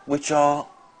which are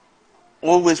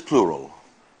always plural.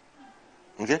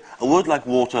 Okay? A word like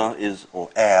water or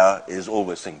air is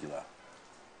always singular.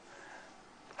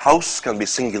 House can be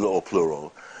singular or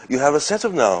plural. You have a set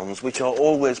of nouns which are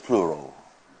always plural.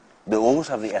 They always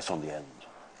have the S on the end.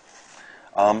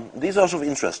 These are sort of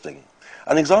interesting.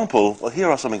 An example, well,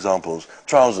 here are some examples.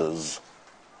 Trousers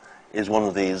is one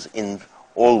of these in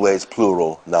always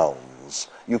plural nouns.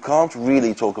 You can't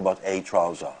really talk about a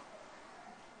trouser.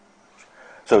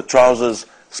 So trousers,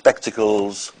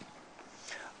 spectacles,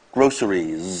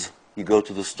 groceries. You go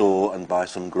to the store and buy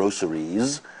some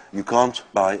groceries. You can't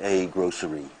buy a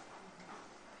grocery.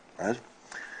 Right?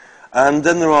 And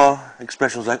then there are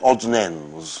expressions like odds and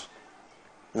ends.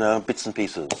 You know, bits and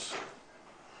pieces.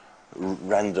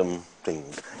 Random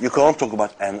things. You can't talk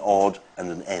about an odd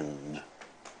and an end.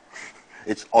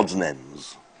 It's odds and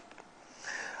ends.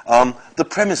 The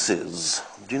premises.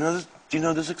 Do you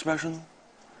know this expression?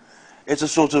 It's a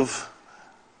sort of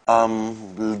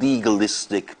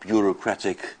legalistic,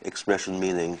 bureaucratic expression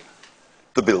meaning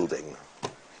the building.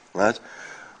 Right?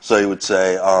 So you would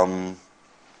say,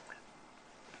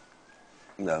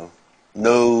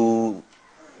 no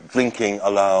drinking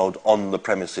allowed on the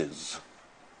premises,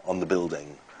 on the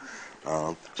building.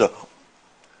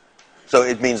 So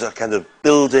it means a kind of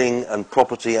building and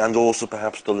property and also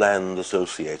perhaps the land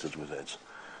associated with it.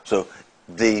 So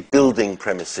the building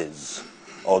premises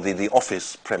or the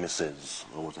office premises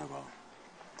or whatever.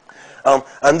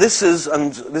 And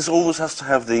this always has to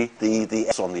have the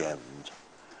S on the end.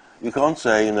 You can't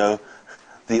say,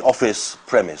 the office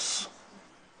premise.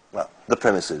 Well, the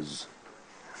premises.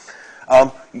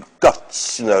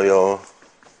 Guts, you're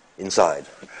inside.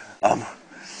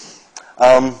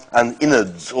 And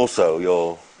innards also,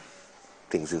 your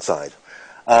things inside.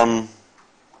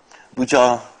 Which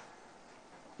are,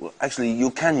 well, actually,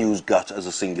 you can use gut as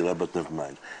a singular, but never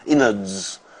mind.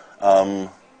 Innards,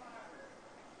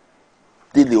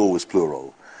 nearly always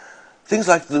plural. Things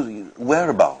like the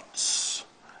whereabouts.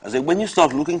 As when you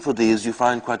start looking for these, you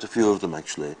find quite a few of them,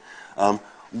 actually.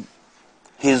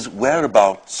 His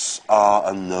whereabouts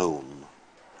are unknown.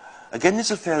 Again,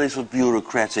 it's a fairly sort of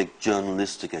bureaucratic,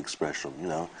 journalistic expression,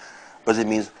 But it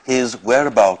means his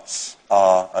whereabouts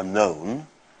are unknown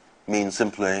means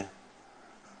simply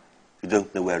you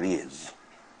don't know where he is.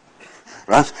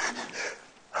 Right?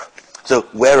 So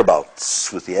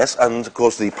whereabouts with the S, and of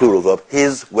course the plural verb,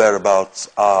 his whereabouts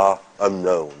are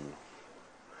unknown.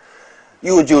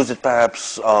 You would use it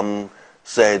perhaps,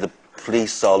 say the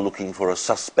police are looking for a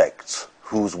suspect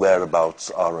whose whereabouts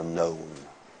are unknown.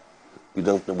 You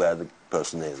don't know where the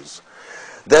person is.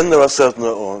 Then there are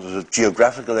certain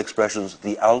geographical expressions.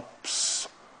 The Alps,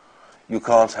 you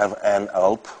can't have an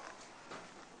Alp.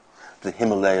 The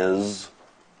Himalayas,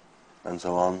 and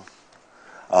so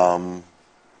on.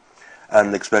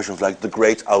 And expressions like the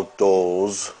great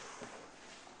outdoors.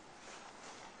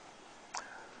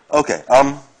 Okay.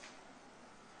 An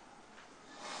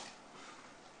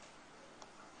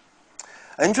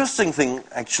interesting thing,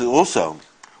 actually, also,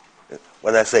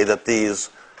 when I say that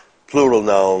these plural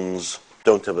nouns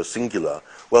don't have a singular,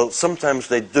 well, sometimes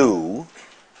they do,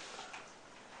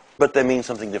 but they mean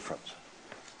something different.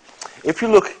 If you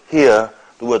look here,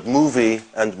 the word movie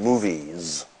and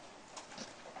movies.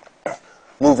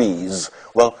 Movies,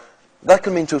 well, that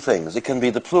can mean two things. It can be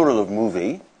the plural of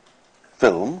movie,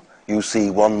 film. You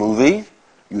see one movie,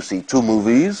 you see two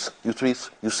movies,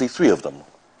 you see three of them.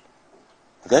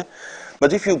 Okay?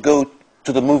 But if you go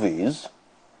to the movies,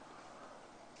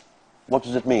 what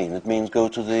does it mean? It means go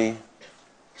to the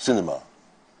cinema.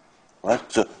 Right?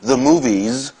 So the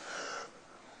movies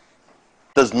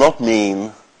does not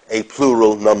mean a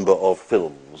plural number of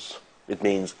films. It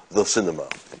means the cinema.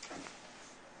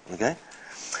 Okay?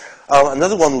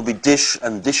 Another one would be dish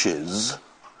and dishes.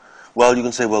 Well, you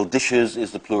can say, well, dishes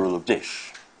is the plural of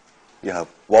dish. You have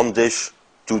one dish,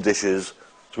 two dishes,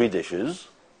 3 dishes.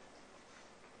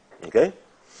 Okay?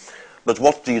 But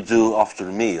what do you do after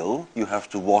a meal? You have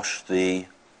to wash the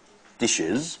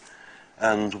dishes.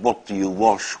 And what do you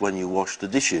wash when you wash the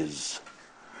dishes?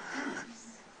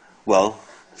 Well,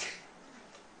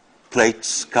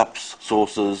 plates, cups,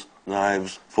 saucers,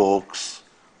 knives, forks,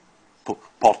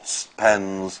 pots,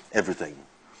 pans, everything.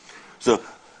 So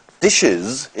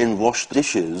dishes in washed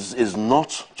dishes is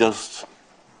not just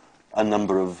a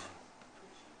number of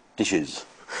dishes.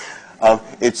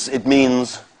 It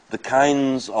means the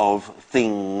kinds of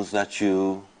things that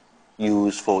you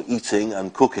use for eating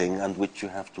and cooking and which you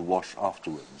have to wash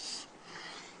afterwards.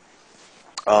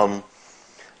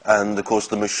 And of course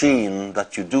the machine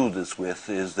that you do this with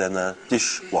is then a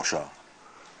dishwasher.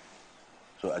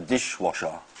 So a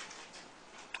dishwasher,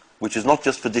 which is not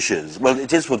just for dishes. Well,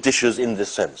 it is for dishes in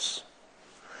this sense.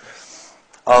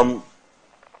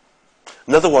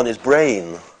 Another one is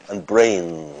brain and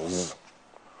brains.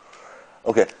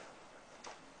 Okay.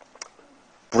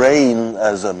 Brain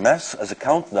as a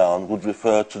count noun would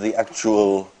refer to the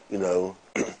actual,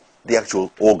 the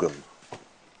actual organ,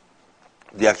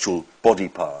 the actual body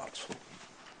part,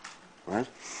 right?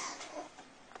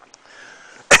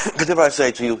 But if I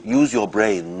say to you, use your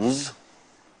brains,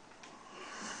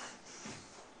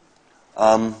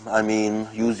 I mean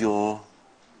use your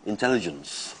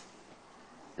intelligence.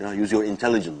 Use your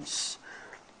intelligence.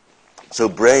 So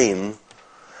brain.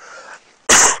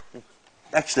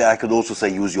 Actually, I could also say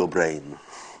use your brain.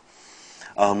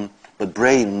 But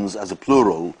brains as a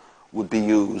plural would be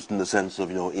used in the sense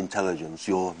of your intelligence,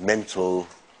 your mental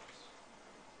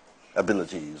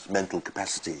abilities, mental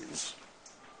capacities.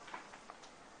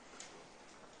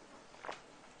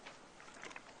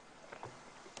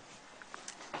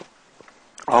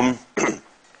 And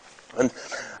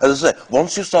as I say,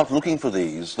 once you start looking for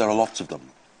these, there are lots of them.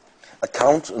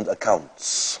 Account and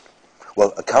accounts.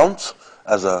 Well, account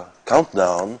as a count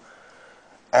noun,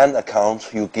 an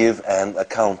account, you give an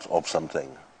account of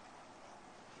something.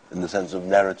 In the sense of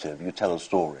narrative, you tell a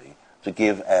story. To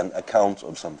give an account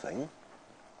of something.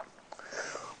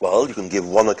 Well, you can give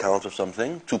one account of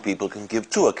something. 2 people can give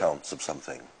 2 accounts of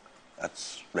something.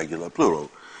 That's regular plural.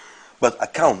 But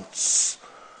accounts,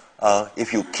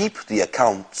 if you keep the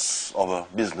accounts of a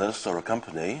business or a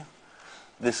company,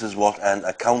 this is what an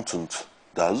accountant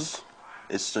does.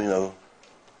 It's,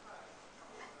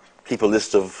 keep a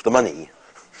list of the money,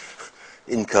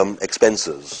 income,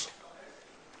 expenses.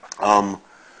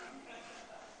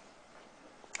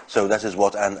 So that is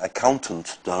what an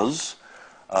accountant does.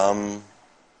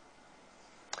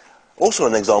 Also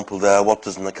an example there, what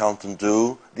does an accountant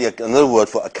do? Another word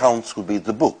for accounts would be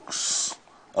the books.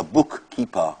 A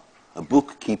bookkeeper. A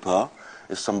bookkeeper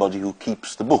is somebody who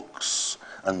keeps the books.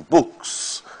 And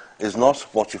books is not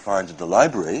what you find in the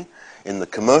library. In the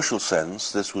commercial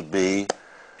sense, this would be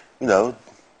the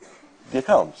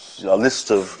accounts, a list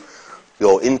of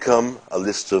your income, a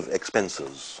list of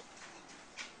expenses.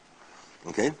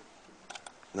 Okay?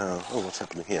 Now, what's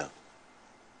happening here?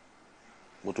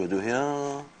 What do I do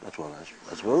here? That one,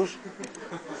 I suppose.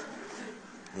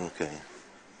 Okay.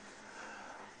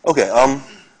 Okay,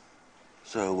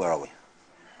 so where are we?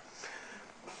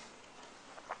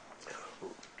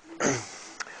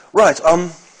 Right,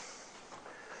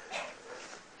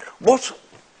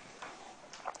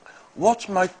 what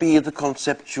might be the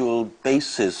conceptual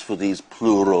basis for these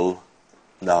plural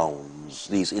nouns,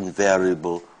 these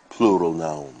invariable plural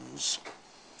nouns?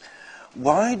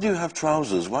 Why do you have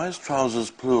trousers? Why is trousers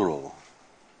plural?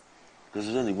 Because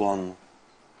there's only one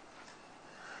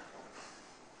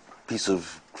piece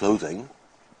of clothing.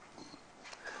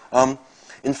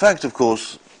 In fact, of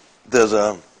course, there's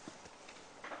a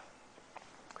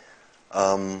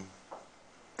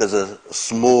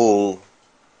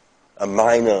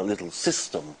minor little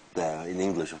system there in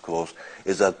English, of course,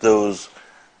 is that those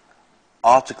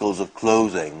articles of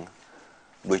clothing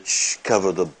which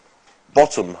cover the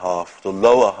bottom half, the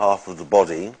lower half of the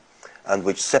body, and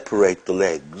which separate the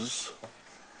legs,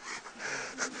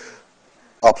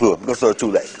 are plural, because there are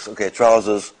 2 legs. Okay,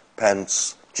 trousers,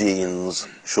 pants, jeans,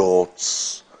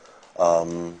 shorts,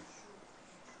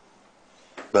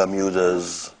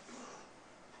 Bermudas,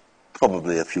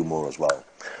 probably a few more as well.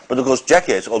 But of course,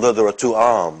 jacket, although there are 2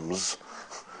 arms,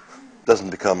 doesn't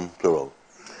become plural.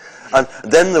 And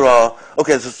then there are,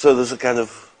 okay, so there's a kind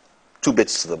of 2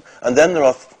 bits to them. And then there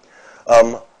are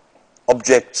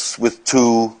objects with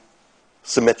 2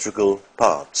 symmetrical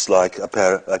parts, like a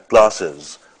pair of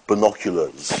glasses,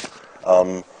 binoculars,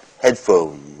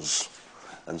 headphones,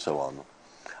 and so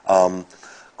on.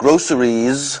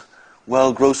 Groceries,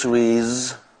 well,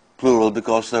 groceries, plural,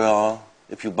 because there are,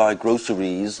 if you buy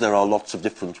groceries, there are lots of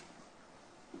different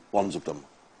ones of them,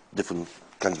 different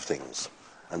kinds of things,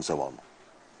 and so on.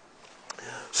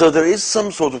 So there is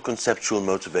some sort of conceptual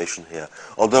motivation here,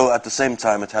 although at the same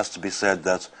time it has to be said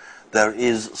that there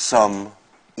is some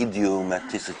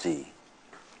idiomaticity.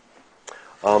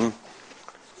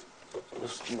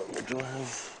 Just a moment, do I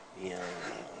have... Yeah,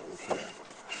 okay.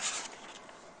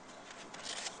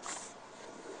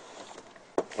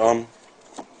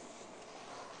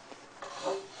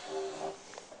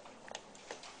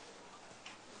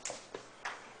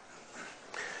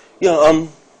 Yeah,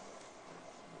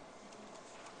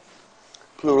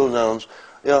 plural nouns.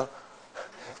 Yeah,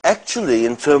 actually,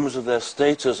 in terms of their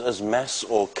status as mass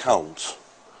or count,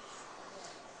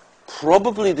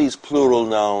 probably these plural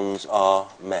nouns are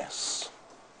mass.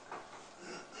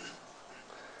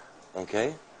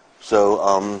 Okay?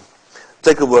 So,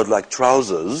 take a word like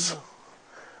trousers.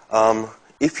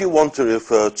 If you want to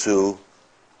refer to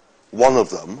one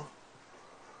of them,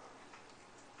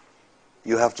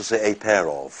 you have to say a pair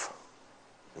of.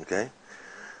 Okay?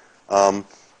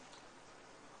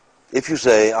 If you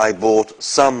say, I bought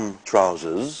some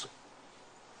trousers,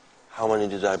 how many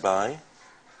did I buy?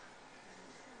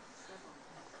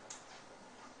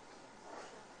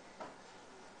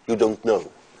 You don't know.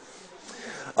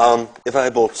 If I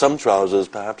bought some trousers,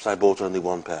 perhaps I bought only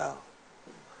one pair.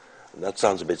 That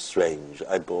sounds a bit strange.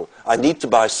 I need to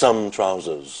buy some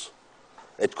trousers.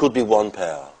 It could be one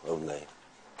pair only.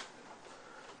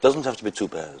 Doesn't have to be two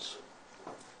pairs.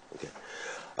 Okay.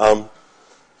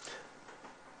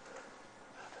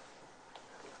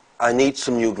 I need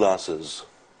some new glasses.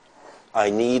 I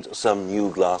need some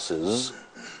new glasses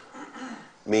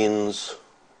means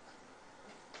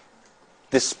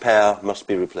this pair must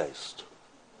be replaced.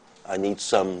 I need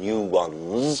some new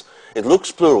ones. It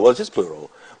looks plural. Well, it is plural,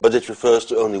 but it refers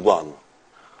to only one.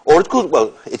 Or it could,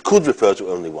 well, it could refer to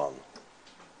only one.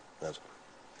 Yes.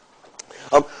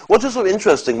 What is sort of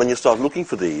interesting when you start looking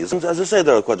for these, and as I say,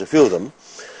 there are quite a few of them,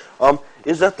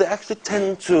 is that they actually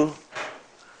tend to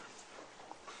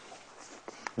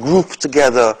group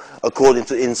together according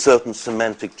to in certain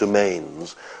semantic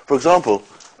domains. For example,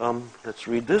 let's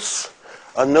read this.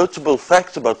 A notable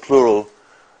fact about plural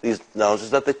these nouns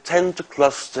is that they tend to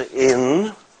cluster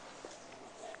in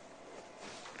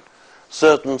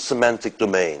certain semantic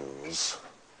domains.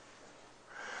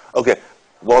 Okay,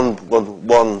 one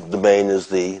domain is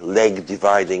the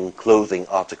leg-dividing clothing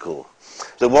article.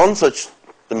 So one such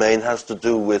domain has to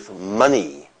do with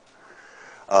money,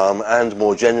 and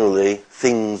more generally,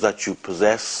 things that you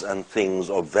possess and things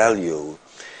of value.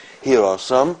 Here are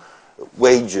some.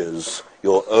 Wages,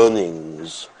 your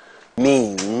earnings.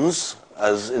 Means,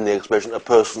 as in the expression, a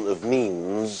person of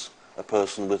means, a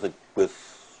person with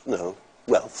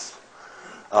wealth.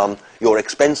 Your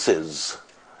expenses,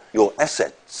 your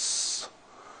assets,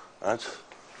 right?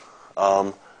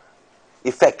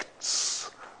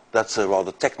 Effects, that's a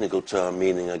rather technical term,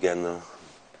 meaning, again,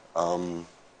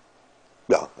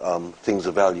 things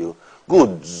of value.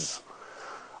 Goods,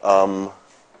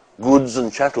 goods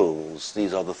and chattels,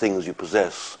 these are the things you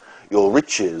possess. Your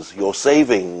riches, your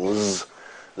savings,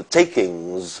 the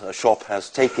takings, a shop has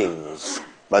takings,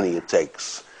 money it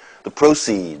takes. The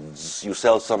proceeds, you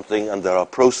sell something and there are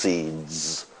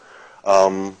proceeds.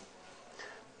 The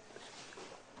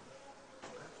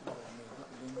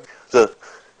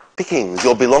pickings,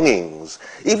 your belongings,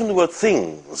 even the word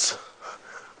things.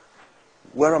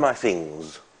 Where are my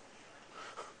things?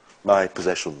 My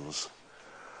possessions.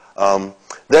 Then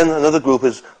another group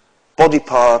is body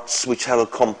parts which have a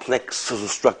complex sort of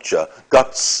structure.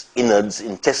 Guts, innards,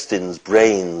 intestines,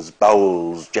 brains,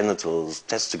 bowels, genitals,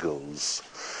 testicles.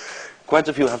 Quite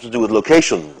a few have to do with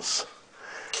locations.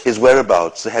 His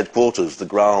whereabouts, the headquarters, the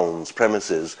grounds,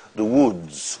 premises, the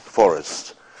woods,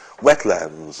 forest,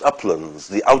 wetlands, uplands,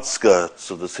 the outskirts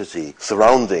of the city,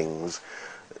 surroundings,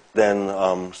 then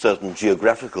certain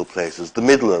geographical places, the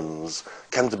Midlands,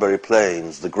 Canterbury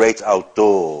Plains, the great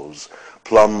outdoors,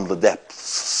 plumb the depths,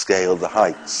 scale the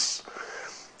heights,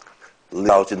 live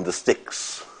out in the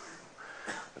sticks.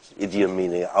 That's idiom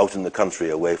meaning out in the country,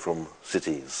 away from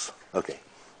cities. Okay.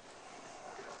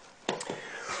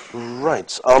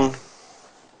 Right.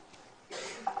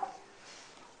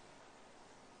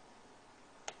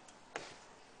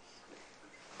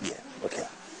 Yeah, okay.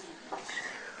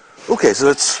 Okay, so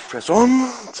let's press on.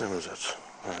 What time is it?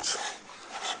 Right.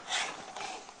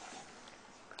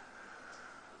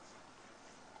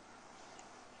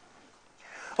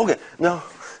 Okay, now,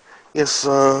 yes,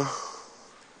 I'll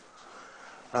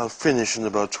finish in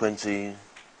about 20,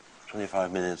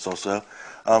 25 minutes or so.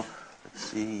 Let's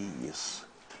see, yes.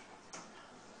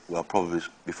 Well, probably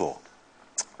before.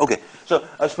 Okay, so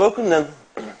I've spoken then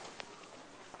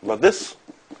about this.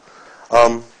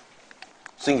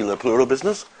 Singular, plural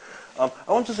business. I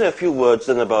want to say a few words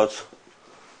then about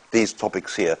these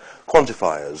topics here.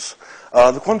 Quantifiers.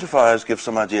 The quantifiers give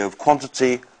some idea of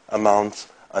quantity, amount,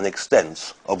 and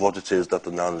extent of what it is that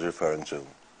the noun is referring to.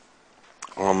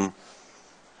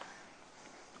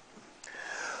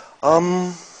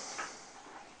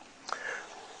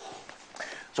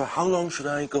 So how long should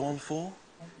I go on for?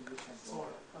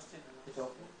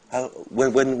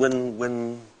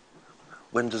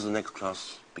 When does the next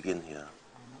class begin here?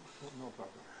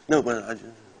 No, when I...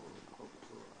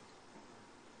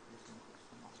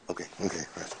 Okay,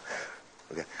 right.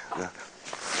 Okay. Yeah.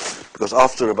 Because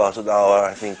after about an hour,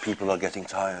 I think people are getting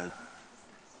tired.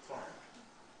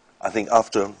 I think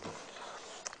after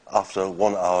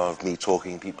 1 hour of me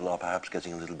talking, people are perhaps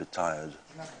getting a little bit tired.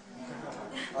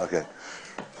 Okay.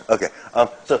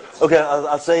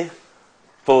 I'll say,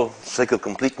 for sake of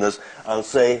completeness, I'll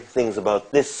say things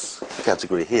about this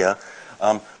category here,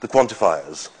 the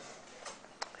quantifiers,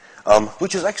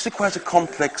 which is actually quite a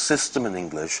complex system in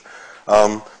English,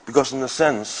 because in a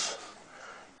sense,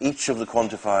 each of the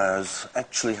quantifiers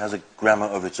actually has a grammar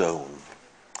of its own.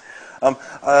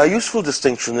 A useful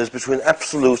distinction is between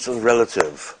absolute and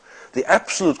relative. The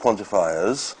absolute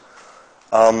quantifiers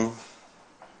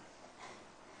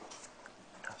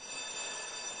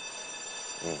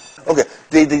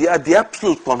the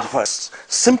absolute quantifiers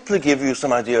simply give you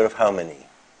some idea of how many,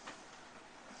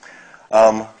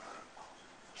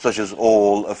 such as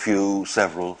all, a few,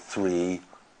 several, three,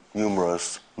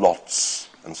 numerous, lots,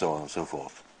 and so on and so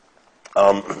forth.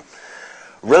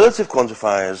 Relative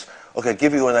quantifiers,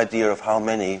 give you an idea of how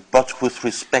many, but with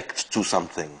respect to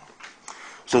something.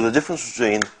 So the difference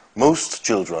between most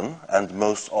children and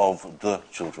most of the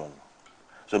children.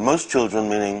 So most children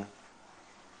meaning,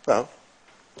 well,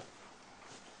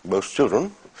 most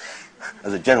children,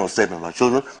 as a general statement about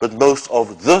children, but most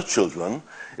of the children,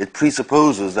 it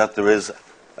presupposes that there is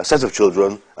a set of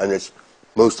children and it's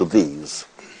most of these.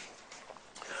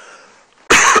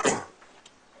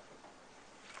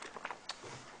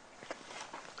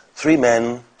 Three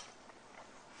men,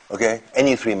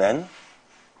 any three men.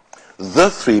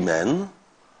 The three men,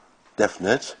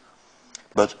 definite,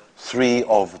 but three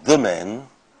of the men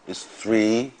is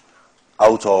three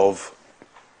out of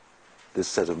this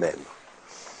set of men.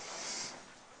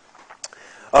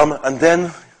 And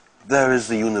then there is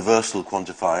the universal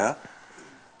quantifier.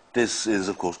 This is,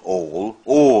 of course,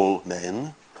 all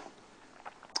men.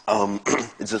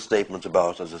 It's a statement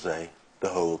about, as I say, the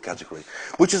whole category,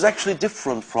 which is actually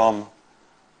different from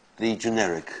the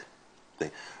generic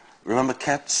thing. Remember,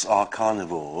 cats are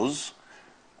carnivores,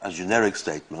 as generic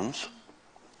statement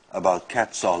about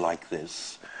cats are like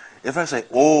this. If I say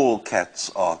all cats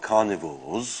are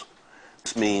carnivores,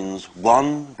 this means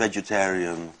one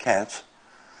vegetarian cat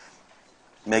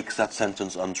makes that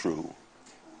sentence untrue.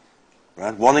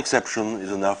 Right? One exception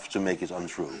is enough to make it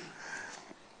untrue.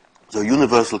 So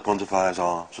universal quantifiers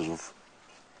are sort of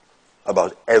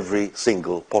about every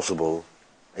single possible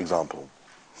example.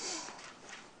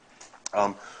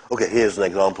 Here's an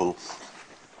example.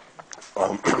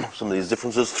 Some of these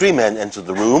differences. Three men entered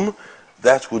the room.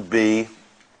 That would be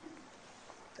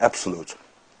absolute.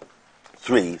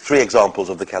 Three examples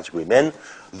of the category men.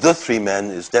 The three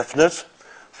men is definite.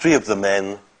 Three of the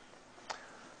men,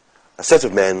 a set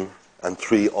of men, and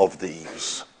three of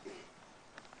these.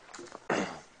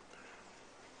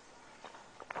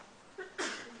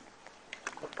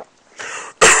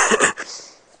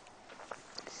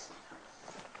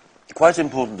 Quite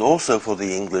important also for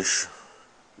the English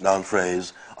noun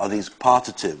phrase are these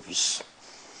partitives.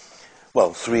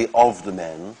 Well, three of the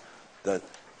men, that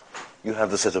you have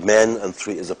the set of men and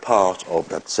three is a part of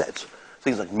that set.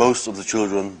 Things like most of the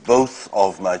children, both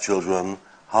of my children,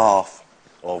 half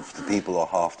of the people or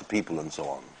half the people, and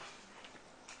so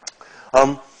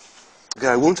on.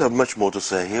 I won't have much more to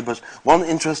say here, but one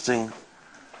interesting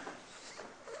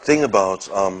thing about,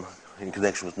 in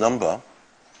connection with number,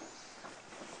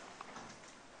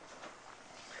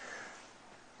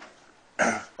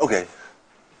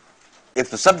 if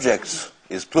the subject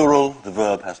is plural, the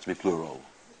verb has to be plural.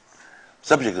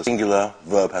 Subject is singular,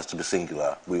 verb has to be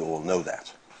singular. We all know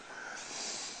that.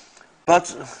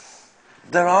 But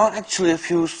there are actually a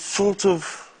few sort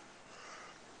of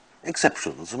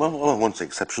exceptions. Well, I won't say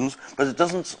exceptions, but it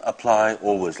doesn't apply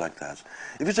always like that.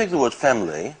 If you take the word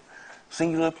family,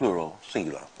 singular, plural,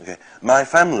 singular. My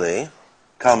family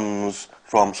comes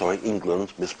from,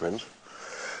 England, misprint.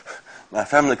 My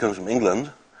family comes from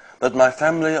England, but my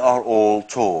family are all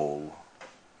tall.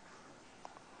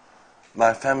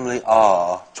 My family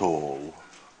are tall.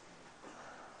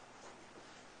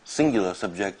 Singular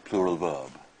subject, plural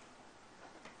verb.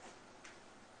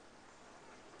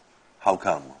 How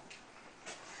come?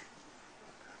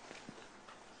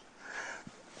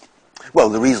 Well,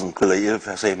 the reason clearly, if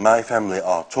I say my family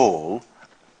are tall,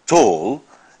 tall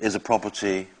is a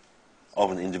property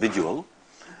of an individual.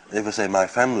 If I say my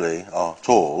family are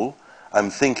tall, I'm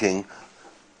thinking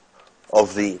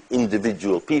of the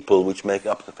individual people which make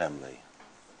up the family.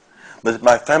 But if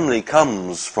my family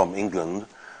comes from England,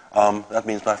 that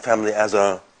means my family as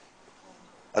a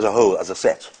whole, as a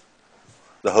set.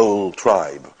 The whole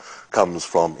tribe comes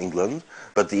from England,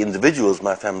 but the individuals,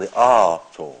 my family, are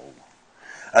tall.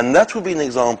 And that would be an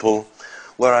example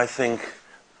where I think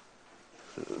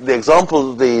the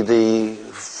example, the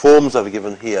forms I've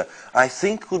given here, I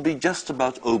think would be just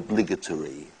about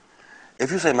obligatory.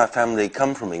 If you say my family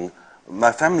come from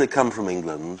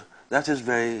England, that is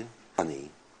very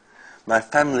funny. My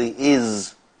family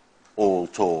is all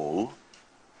tall.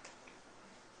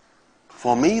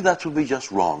 For me, that would be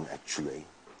just wrong, actually.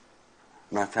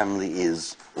 My family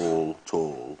is all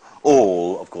tall.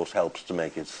 All, of course, helps to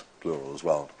make it plural as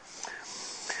well.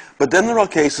 But then there are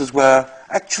cases where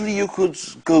actually you could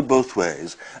go both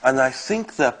ways. And I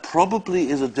think there probably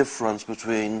is a difference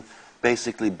between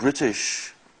basically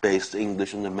British-based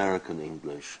English and American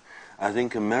English. I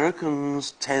think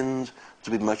Americans tend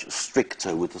to be much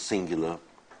stricter with the singular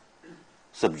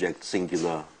subject,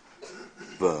 singular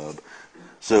verb.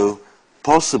 So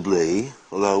possibly,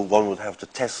 although one would have to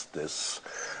test this,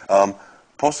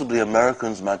 possibly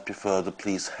Americans might prefer the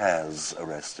police has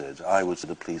arrested. I would say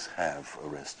the police have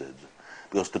arrested.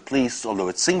 Because the police, although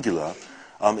it's singular,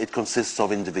 it consists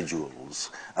of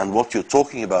individuals. And what you're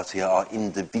talking about here are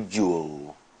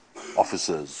individual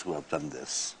officers who have done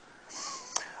this.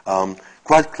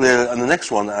 Quite clear, and the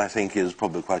next one I think is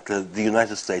probably quite clear, the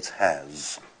United States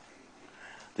has.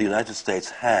 The United States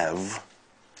have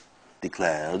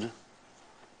declared.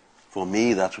 For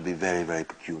me, that would be very, very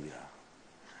peculiar.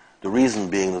 The reason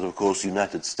being that, of course,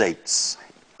 United States,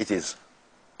 it is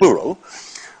plural,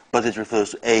 but it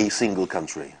refers to a single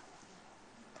country.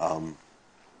 And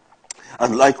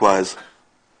likewise,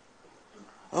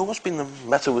 oh, what's been the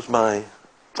matter with my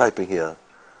typing here?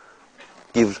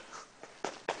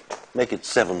 Make it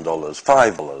 $7,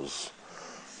 $5.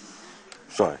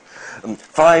 Sorry.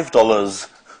 $5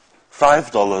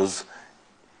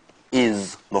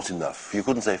 is not enough. You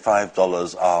couldn't say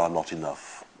 $5 are not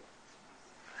enough.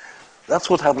 That's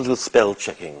what happens with spell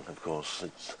checking, of course.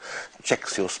 It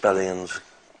checks your spelling and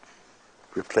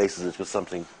replaces it with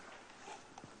something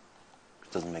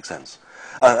that doesn't make sense.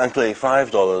 And clearly,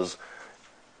 $5,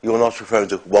 you're not referring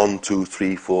to 1, 2,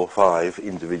 3, 4, 5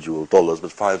 individual dollars,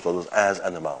 but $5 as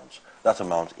an amount. That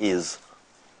amount is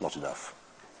not enough.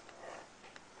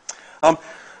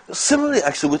 Similarly,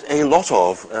 actually, with a lot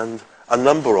of, and a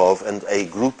number of, and a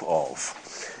group of.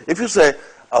 If you say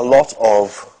a lot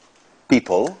of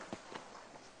people,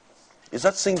 is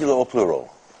that singular or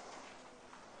plural?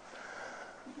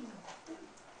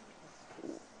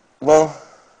 Well,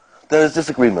 there is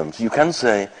disagreement. You can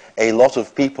say a lot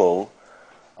of people,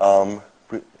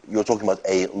 you're talking about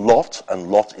a lot, and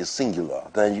lot is singular.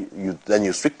 Then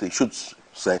you strictly should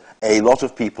say a lot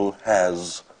of people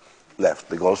has left,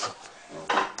 because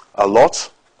a lot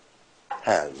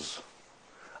has.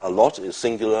 A lot is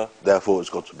singular, therefore it's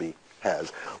got to be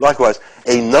has. Likewise,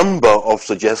 a number of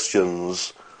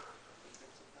suggestions,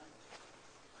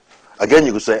 again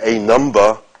you could say a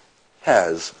number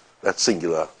has, that's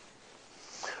singular.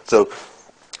 So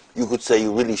you could say,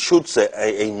 you really should say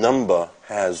a number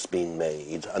has been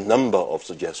made, a number of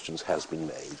suggestions has been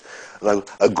made. Like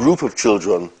a group of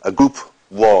children, a group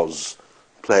was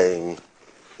playing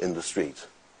in the street.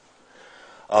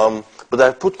 But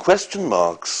I've put question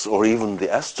marks or even the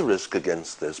asterisk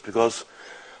against this because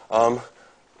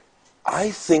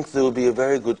I think there will be a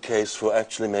very good case for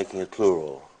actually making it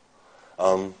plural.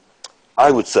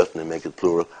 I would certainly make it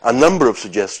plural. A number of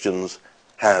suggestions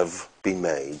have been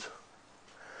made.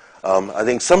 I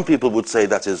think some people would say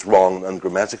that is wrong and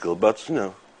grammatical, but, you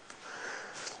know.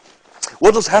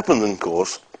 What has happened, of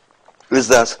course, is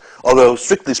that, although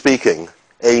strictly speaking,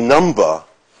 a number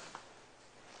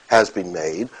has been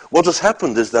made, what has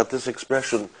happened is that this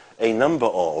expression, a number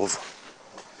of,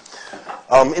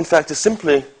 in fact, is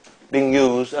simply being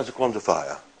used as a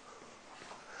quantifier,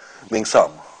 being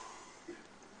some.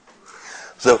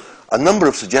 So, a number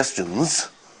of suggestions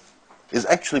is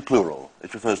actually plural.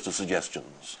 It refers to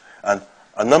suggestions. And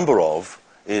a number of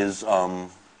is, well,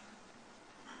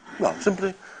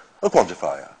 simply a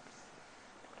quantifier.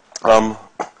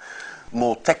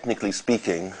 More technically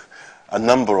speaking, a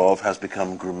number of has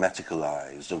become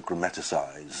grammaticalized or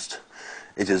grammaticized.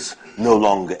 It is no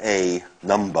longer a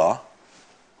number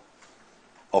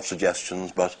of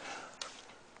suggestions, but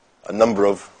a number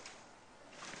of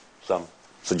some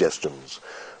suggestions.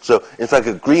 So, in fact,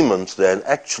 agreement then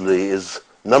actually is,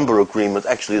 number agreement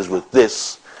actually is with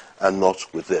this and not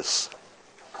with this.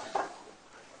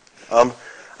 And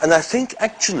I think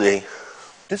actually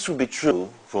this would be true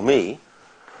for me,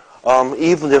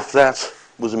 even if that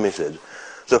was omitted.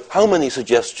 So how many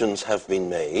suggestions have been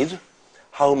made?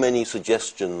 How many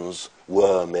suggestions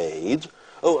were made?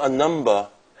 Oh, a number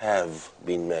have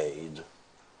been made.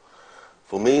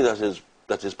 For me, that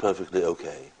is perfectly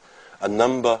okay. A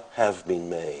number have been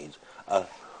made.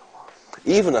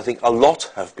 Even, I think, a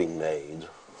lot have been made.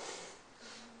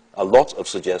 A lot of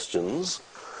suggestions.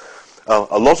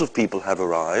 A lot of people have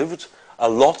arrived. A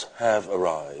lot have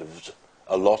arrived.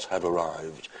 A lot have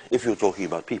arrived. If you're talking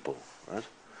about people, right?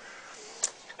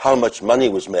 How much money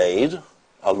was made?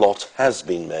 A lot has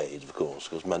been made, of course,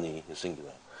 because money is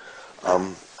singular.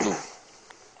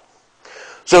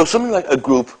 So something like a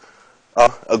group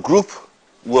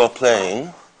were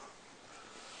playing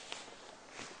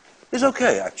is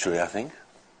okay, actually, I think.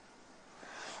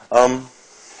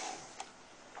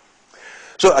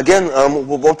 So again,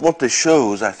 what this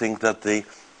shows, I think, that the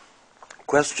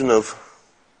question of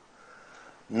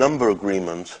number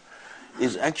agreement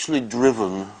is actually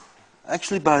driven,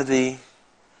 actually by the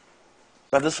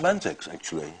semantics,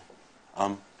 actually,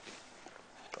 of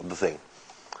the thing.